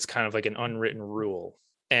 And it's kind of like an unwritten rule.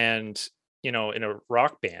 And, in a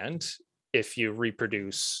rock band, if you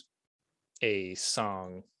reproduce a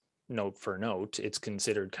song note for note, it's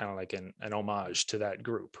considered kind of like an homage to that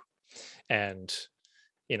group. And,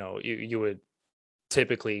 you would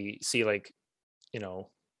typically see like,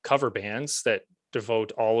 cover bands that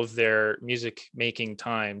devote all of their music making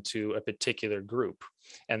time to a particular group,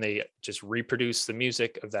 and they just reproduce the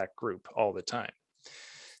music of that group all the time.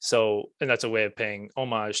 So, and that's a way of paying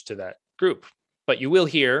homage to that group. But you will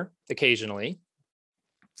hear occasionally,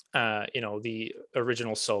 the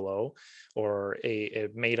original solo or a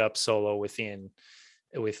made up solo within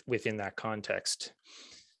that context,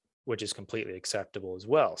 which is completely acceptable as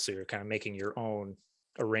well. So you're kind of making your own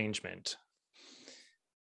arrangement.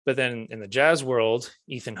 But then in the jazz world,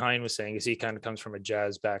 Ethan Hine was saying, is he kind of comes from a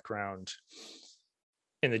jazz background.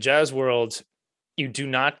 In the jazz world, you do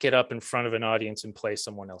not get up in front of an audience and play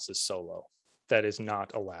someone else's solo. That is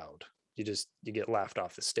not allowed. You get laughed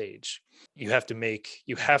off the stage. You have to make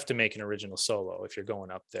an original solo if you're going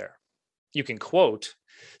up there. You can quote,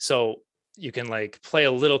 so you can like play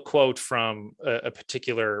a little quote from a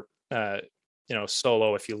particular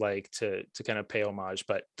solo if you like to kind of pay homage,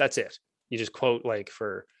 but that's it. You just quote like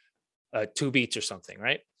for 2 beats or something,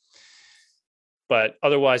 right? But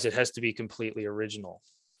otherwise, it has to be completely original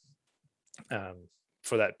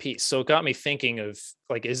for that piece. So it got me thinking of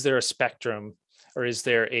like, is there a spectrum or is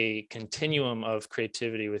there a continuum of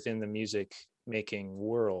creativity within the music making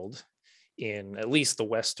world in at least the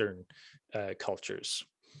Western cultures?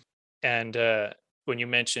 And when you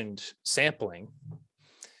mentioned sampling,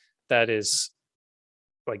 that is,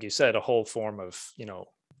 like you said, a whole form of,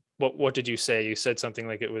 what did you say? You said something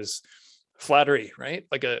like it was flattery, right?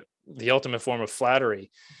 Like the ultimate form of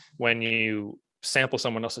flattery when you sample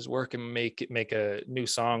someone else's work and make a new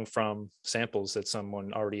song from samples that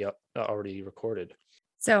someone already recorded.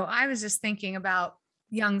 So I was just thinking about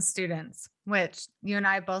young students, which you and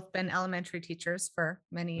I have both been elementary teachers for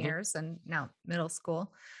many Mm-hmm. years and now middle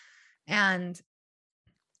school. And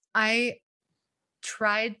I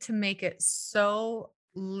tried to make it so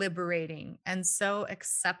liberating and so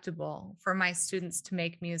acceptable for my students to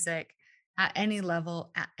make music at any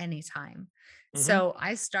level at any time. Mm-hmm. So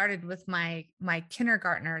I started with my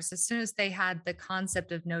kindergartners as soon as they had the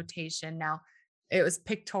concept of notation. Now it was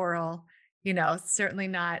pictorial, certainly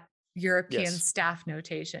not European Yes. staff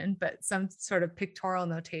notation, but some sort of pictorial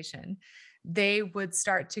notation. They would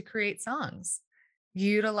start to create songs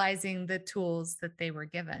utilizing the tools that they were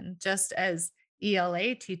given, just as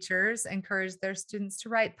ELA teachers encourage their students to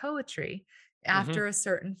write poetry Mm-hmm. after a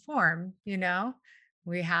certain form.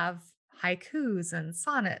 We have haikus and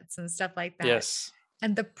sonnets and stuff like that. Yes.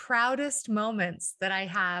 And the proudest moments that I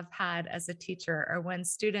have had as a teacher are when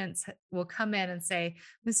students will come in and say,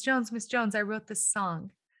 Miss Jones, I wrote this song.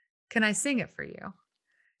 Can I sing it for you?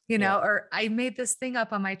 Yeah. Or I made this thing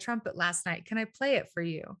up on my trumpet last night. Can I play it for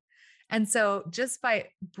you? And so just by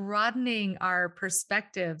broadening our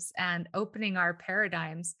perspectives and opening our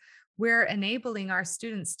paradigms, we're enabling our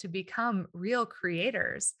students to become real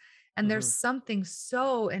creators. And there's Hmm. something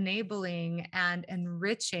so enabling and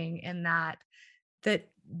enriching in that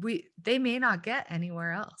they may not get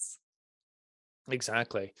anywhere else.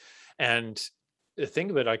 Exactly. And the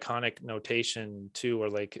thing about iconic notation too, or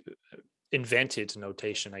like invented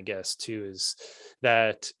notation, I guess, too, is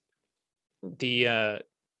that the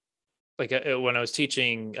when I was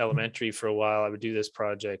teaching elementary for a while, I would do this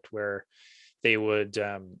project where they would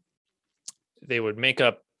um, they would make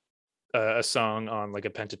up a song on like a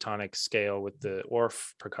pentatonic scale with the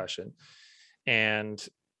Orff percussion, and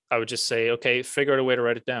I would just say, okay, figure out a way to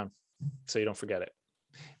write it down so you don't forget it.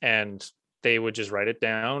 And they would just write it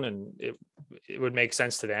down, and it would make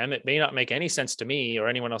sense to them. It may not make any sense to me or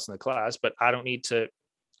anyone else in the class, but I don't need to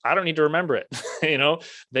remember it. You know,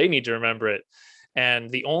 they need to remember it. And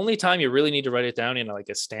the only time you really need to write it down in like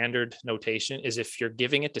a standard notation is if you're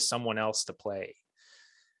giving it to someone else to play.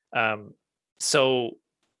 Um, so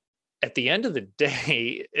at the end of the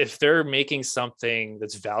day, if they're making something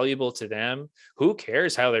that's valuable to them, who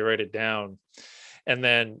cares how they write it down? And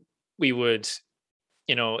then we would,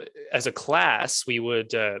 you know, as a class, we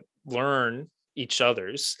would learn each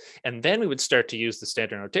other's, and then we would start to use the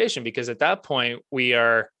standard notation, because at that point we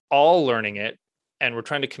are all learning it, and we're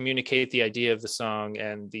trying to communicate the idea of the song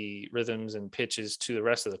and the rhythms and pitches to the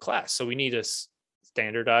rest of the class. So we need a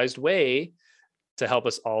standardized way to help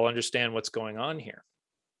us all understand what's going on here.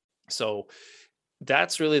 So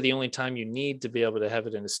that's really the only time you need to be able to have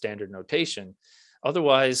it in a standard notation.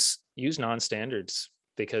 Otherwise, use non-standards,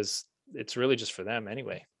 because it's really just for them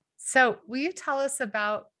anyway. So, will you tell us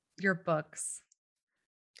about your books?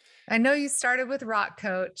 I know you started with Rock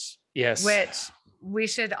Coach, Yes. which we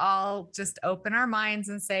should all just open our minds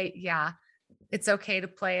and say, yeah, it's okay to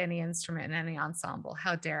play any instrument in any ensemble.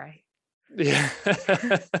 How dare I? Yeah.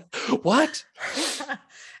 What?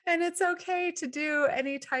 And it's okay to do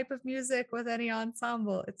any type of music with any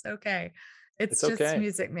ensemble. It's okay. It's It's just okay.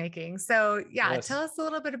 music making. So, yeah, tell Yes. us a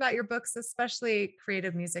little bit about your books, especially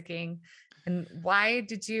creative musicking. And why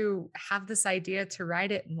did you have this idea to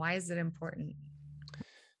write it? And why is it important?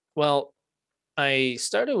 Well, I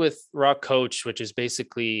started with Rock Coach, which is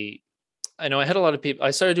basically, I know I had a lot of people.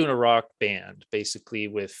 I started doing a rock band basically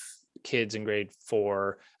with kids in grade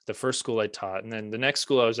 4, the first school I taught. And then the next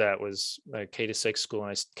school I was at was a K-6 school,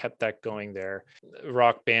 and I kept that going there.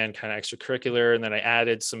 Rock band kind of extracurricular. And then I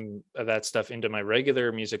added some of that stuff into my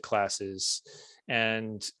regular music classes.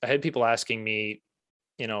 And I had people asking me,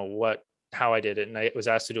 you know, how I did it. And I was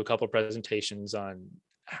asked to do a couple of presentations on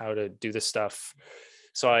how to do this stuff.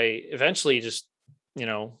 So I eventually just, you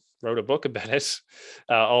know, wrote a book about it,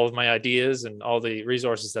 all of my ideas and all the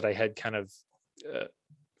resources that I had kind of, uh,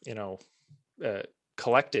 you know, uh,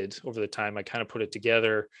 collected over the time. I kind of put it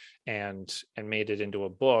together and made it into a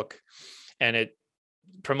book, and it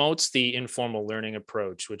promotes the informal learning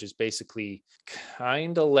approach, which is basically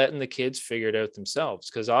kind of letting the kids figure it out themselves.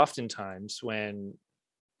 Because oftentimes when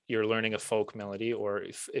you're learning a folk melody, or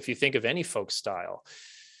if you think of any folk style,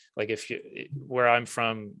 like where I'm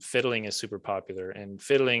from, fiddling is super popular, and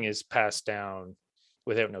fiddling is passed down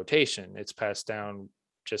without notation. It's passed down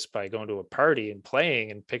just by going to a party and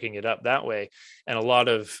playing and picking it up that way. And a lot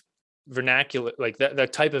of vernacular, like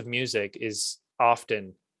that type of music, is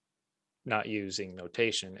often not using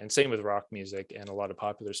notation. And same with rock music and a lot of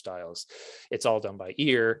popular styles. It's all done by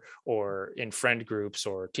ear, or in friend groups,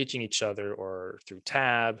 or teaching each other, or through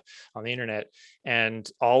tab on the internet. And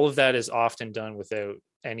all of that is often done without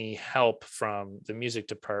any help from the music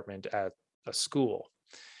department at a school,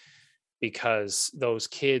 because those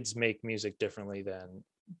kids make music differently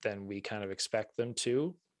than we kind of expect them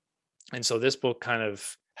to. And so this book kind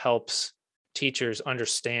of helps teachers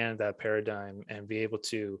understand that paradigm and be able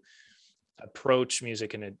to approach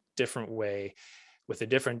music in a different way, with a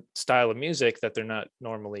different style of music that they're not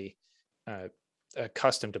normally uh,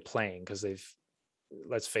 accustomed to playing, because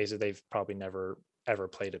let's face it, they've probably never ever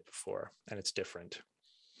played it before, and it's different.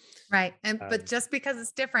 Right. But um, just because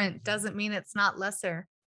it's different doesn't mean it's not lesser.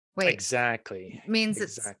 Wait, exactly. means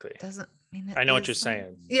it's Exactly. doesn't mean it I know what you're is.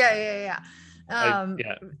 saying. Yeah, yeah, I yeah.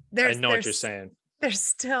 Yeah, I There's know what you're there's saying. there's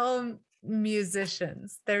still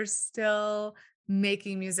musicians. They're still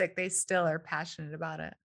making music. They still are passionate about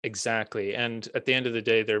it. Exactly. And at the end of the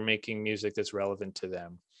day, they're making music that's relevant to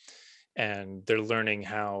them. and they're learning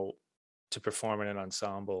how to perform in an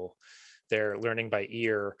ensemble. They're learning by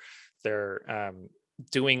ear. They're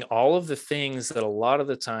doing all of the things that a lot of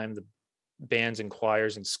the time the bands and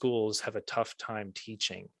choirs and schools have a tough time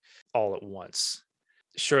teaching all at once.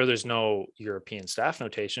 Sure, there's no European staff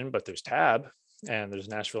notation, but there's tab and there's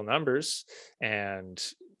Nashville numbers, and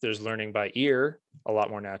there's learning by ear a lot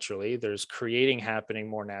more naturally. There's creating happening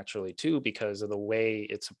more naturally too, because of the way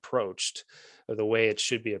it's approached, or the way it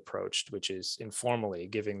should be approached, which is informally,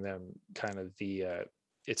 giving them kind of the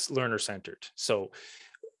it's learner centered. So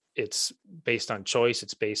it's based on choice.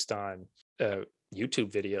 It's based on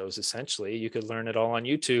YouTube videos. Essentially, you could learn it all on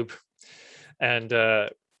YouTube, and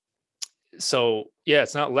so yeah,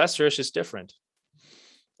 it's not lesser, it's just different,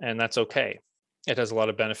 and that's okay. It has a lot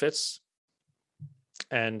of benefits,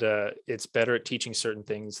 and it's better at teaching certain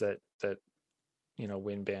things that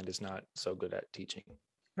wind band is not so good at teaching.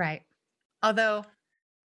 Right. Although,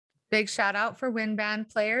 big shout out for wind band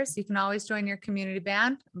players. You can always join your community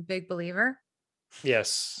band. I'm a big believer.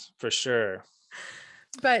 Yes, for sure.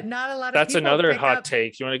 But not a lot of That's people another pick hot up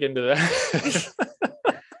take. You want to get into that?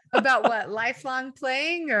 about what, lifelong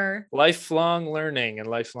playing, or Lifelong learning and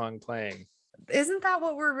lifelong playing. isn't that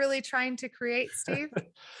what we're really trying to create, Steve?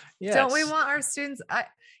 Yes. Don't we want our students?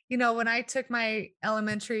 When I took my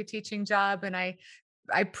elementary teaching job and I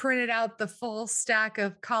printed out the full stack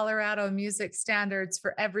of Colorado music standards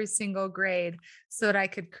for every single grade so that I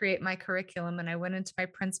could create my curriculum. And I went into my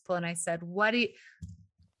principal and I said,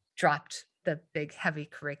 dropped the big heavy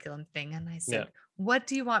curriculum thing. And I said, what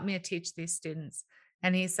do you want me to teach these students?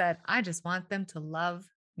 And he said, I just want them to love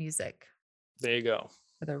music. There you go.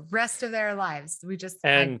 For the rest of their lives.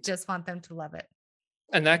 I just want them to love it.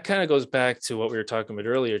 And that kind of goes back to what we were talking about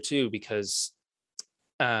earlier too, because,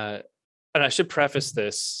 and I should preface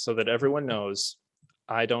this so that everyone knows,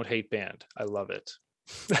 I don't hate band. I love it.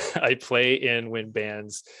 I play in wind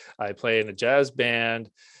bands. I play in a jazz band.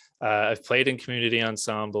 I've played in community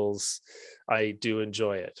ensembles. I do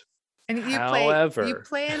enjoy it. And you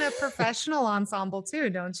play in a professional ensemble too,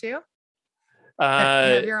 don't you? You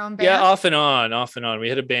have your own band? Yeah, off and on. We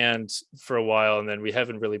had a band for a while, and then we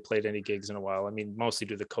haven't really played any gigs in a while. I mean, mostly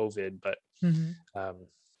due to COVID, but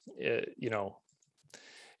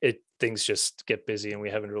things just get busy, and we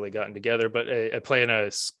haven't really gotten together. But I play in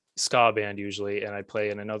a ska band usually, and I play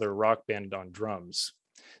in another rock band on drums.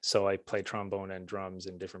 So I play trombone and drums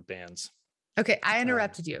in different bands. Okay, I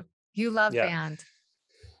interrupted you. You love band.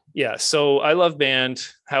 Yeah, so I love band.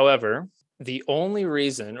 However, the only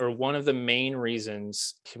reason, or one of the main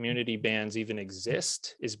reasons, community bands even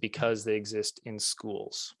exist is because they exist in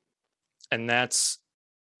schools. And I'm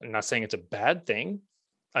not saying it's a bad thing.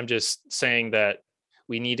 I'm just saying that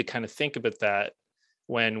we need to kind of think about that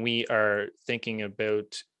when we are thinking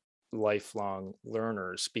about lifelong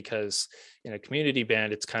learners, because in a community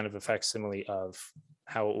band, it's kind of a facsimile of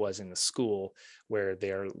how it was in the school, where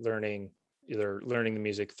they're learning the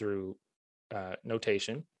music through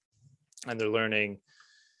notation, and they're learning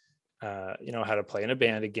how to play in a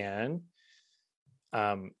band again.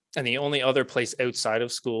 And the only other place outside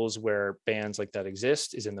of schools where bands like that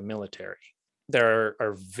exist is in the military. There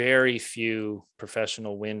are very few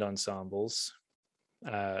professional wind ensembles.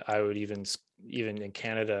 I would even in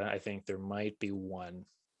Canada, I think there might be one.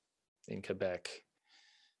 In Quebec,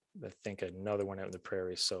 I think another one out in the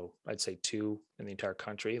prairies. So I'd say 2 in the entire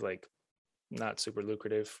country, like not super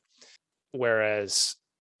lucrative. Whereas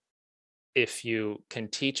if you can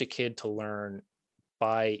teach a kid to learn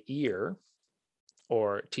by ear,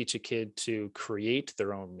 or teach a kid to create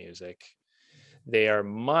their own music, they are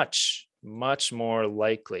much, much more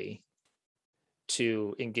likely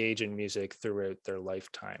to engage in music throughout their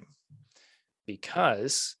lifetime.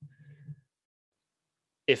 Because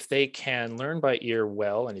if they can learn by ear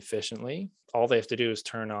well and efficiently, all they have to do is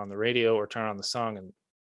turn on the radio or turn on the song and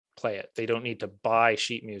play it. They don't need to buy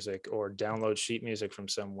sheet music or download sheet music from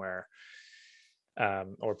somewhere,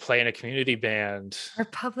 or play in a community band. Or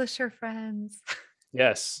publisher friends.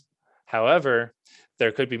 Yes. However,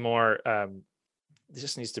 there could be more. It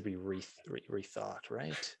just needs to be rethought,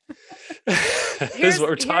 right? This is what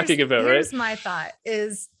we're talking about, right? Here's my thought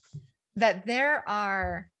is that there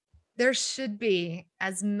should be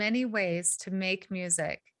as many ways to make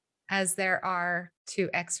music as there are to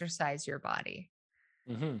exercise your body.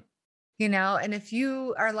 Mm-hmm. And if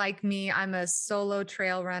you are like me, I'm a solo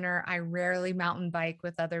trail runner. I rarely mountain bike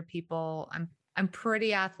with other people. I'm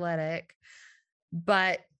pretty athletic,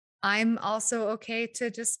 but I'm also okay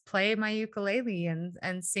to just play my ukulele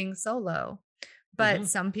and sing solo. But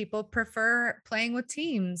some people prefer playing with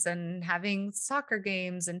teams and having soccer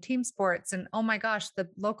games and team sports. And oh my gosh, the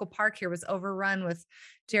local park here was overrun with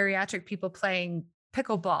geriatric people playing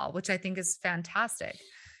pickleball, which I think is fantastic.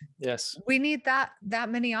 Yes. We need that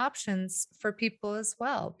many options for people as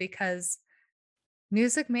well, because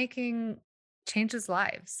music making changes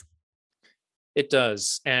lives. It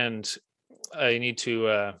does. And I need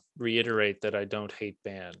to reiterate that I don't hate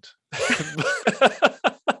band.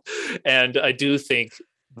 And I do think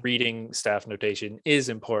reading staff notation is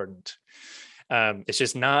important. It's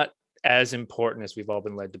just not as important as we've all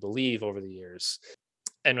been led to believe over the years.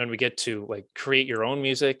 And when we get to like create your own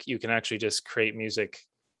music, you can actually just create music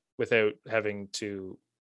without having to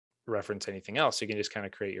reference anything else. You can just kind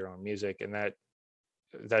of create your own music, and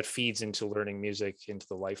that feeds into learning music into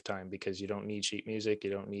the lifetime, because you don't need sheet music.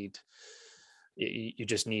 You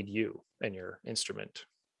just need you and your instrument,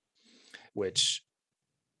 which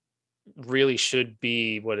really should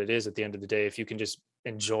be what it is at the end of the day. If you can just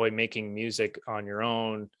enjoy making music on your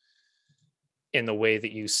own in the way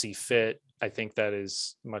that you see fit, I think that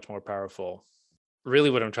is much more powerful. Really,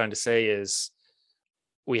 what I'm trying to say is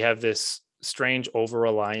we have this strange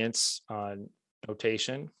over-reliance on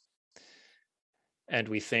notation. And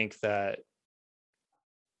we think that,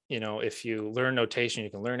 if you learn notation, you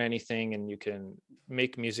can learn anything, and you can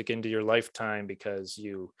make music into your lifetime because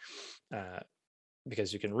you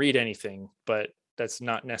can read anything. But that's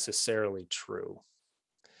not necessarily true.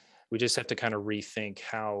 We just have to kind of rethink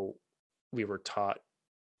how we were taught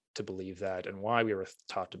to believe that and why we were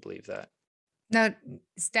taught to believe that. Now,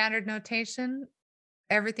 standard notation,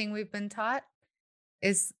 everything we've been taught,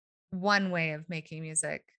 is one way of making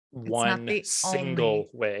music. It's not One the single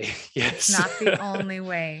way. Yes. It's not the only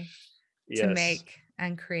way to Yes. make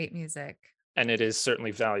and create music. And it is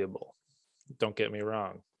certainly valuable. Don't get me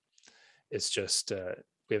wrong. It's just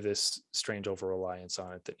we have this strange over-reliance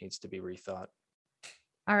on it that needs to be rethought.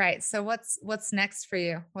 All right. So what's next for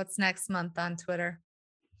you? What's next month on Twitter?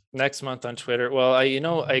 Next month on Twitter. Well,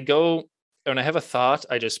 I go, when I have a thought,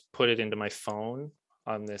 I just put it into my phone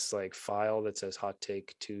on this like file that says Hot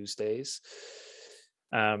Take Tuesdays.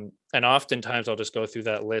 And oftentimes I'll just go through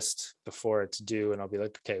that list before it's due, and I'll be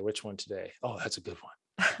like, okay, which one today? Oh, that's a good one.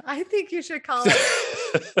 I think you should call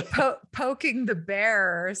it poking the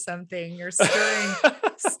bear or something, or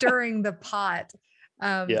stirring the pot.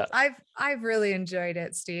 Yeah. I've really enjoyed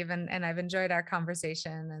it, Steve, and I've enjoyed our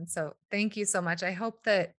conversation. And so thank you so much. I hope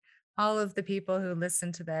that all of the people who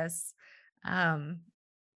listen to this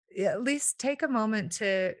at least take a moment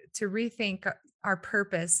to rethink our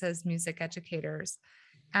purpose as music educators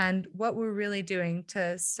and what we're really doing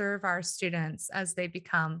to serve our students as they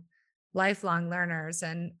become lifelong learners.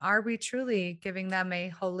 And are we truly giving them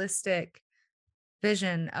a holistic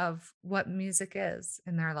vision of what music is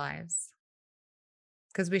in their lives?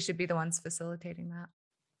 Because we should be the ones facilitating that.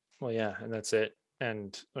 Well, yeah, and that's it.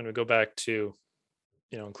 And when we go back to,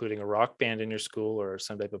 including a rock band in your school or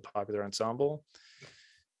some type of popular ensemble,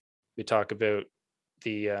 we talk about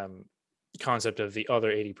the concept of the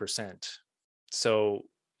other 80%. So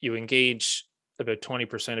you engage about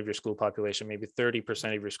 20% of your school population, maybe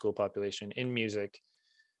 30% of your school population in music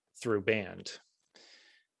through band.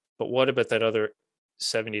 But what about that other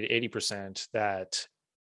 70 to 80% that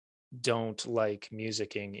don't like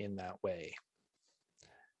musicking in that way,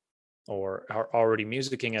 or are already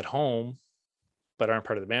musicking at home but aren't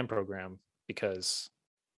part of the band program because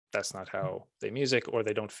that's not how they music, or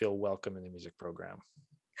they don't feel welcome in the music program?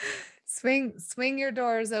 Swing your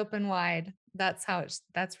doors open wide. That's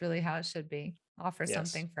really how it should be. Offer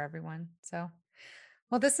something for everyone. So,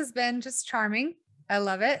 well, this has been just charming. I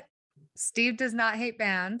love it. Steve does not hate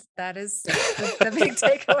band. That is the big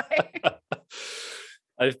takeaway.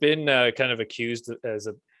 I've been kind of accused as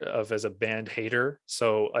a band hater,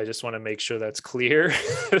 so I just want to make sure that's clear.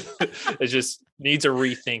 It just needs a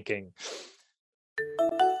rethinking.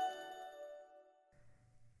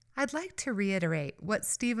 I'd like to reiterate what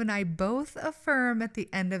Steve and I both affirm at the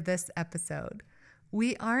end of this episode.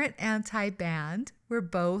 We aren't anti-band. We're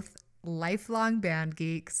both lifelong band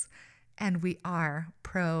geeks, and we are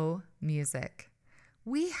pro-music.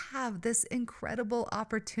 We have this incredible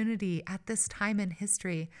opportunity at this time in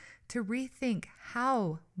history to rethink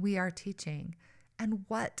how we are teaching and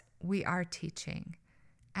what we are teaching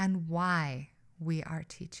and why we are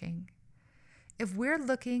teaching. If we're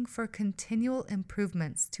looking for continual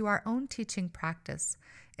improvements to our own teaching practice,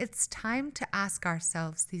 it's time to ask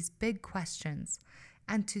ourselves these big questions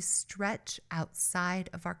and to stretch outside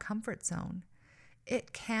of our comfort zone.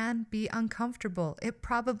 It can be uncomfortable. It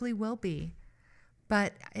probably will be.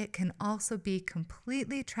 but it can also be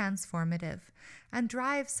completely transformative and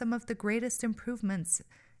drive some of the greatest improvements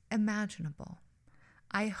imaginable.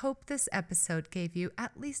 I hope this episode gave you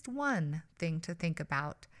at least one thing to think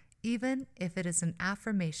about, even if it is an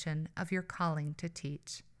affirmation of your calling to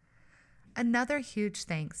teach. Another huge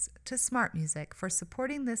thanks to Smart Music for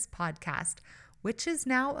supporting this podcast, which is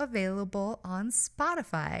now available on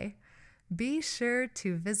Spotify. Be sure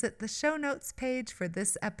to visit the show notes page for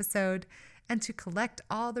this episode and to collect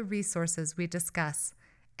all the resources we discuss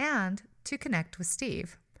and to connect with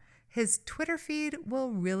Steve. His Twitter feed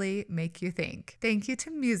will really make you think. Thank you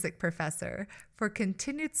to Music Professor for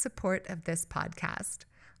continued support of this podcast.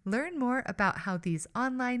 Learn more about how these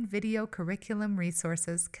online video curriculum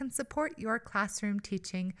resources can support your classroom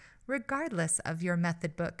teaching regardless of your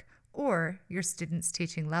method book or your student's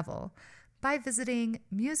teaching level by visiting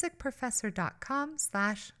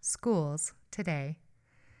musicprofessor.com/schools today.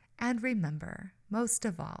 And remember, most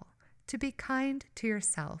of all, to be kind to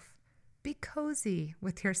yourself. Be cozy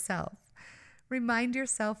with yourself. Remind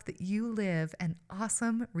yourself that you live an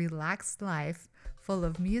awesome, relaxed life full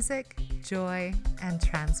of music, joy, and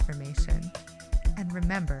transformation. And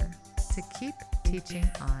remember to keep teaching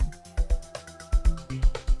on.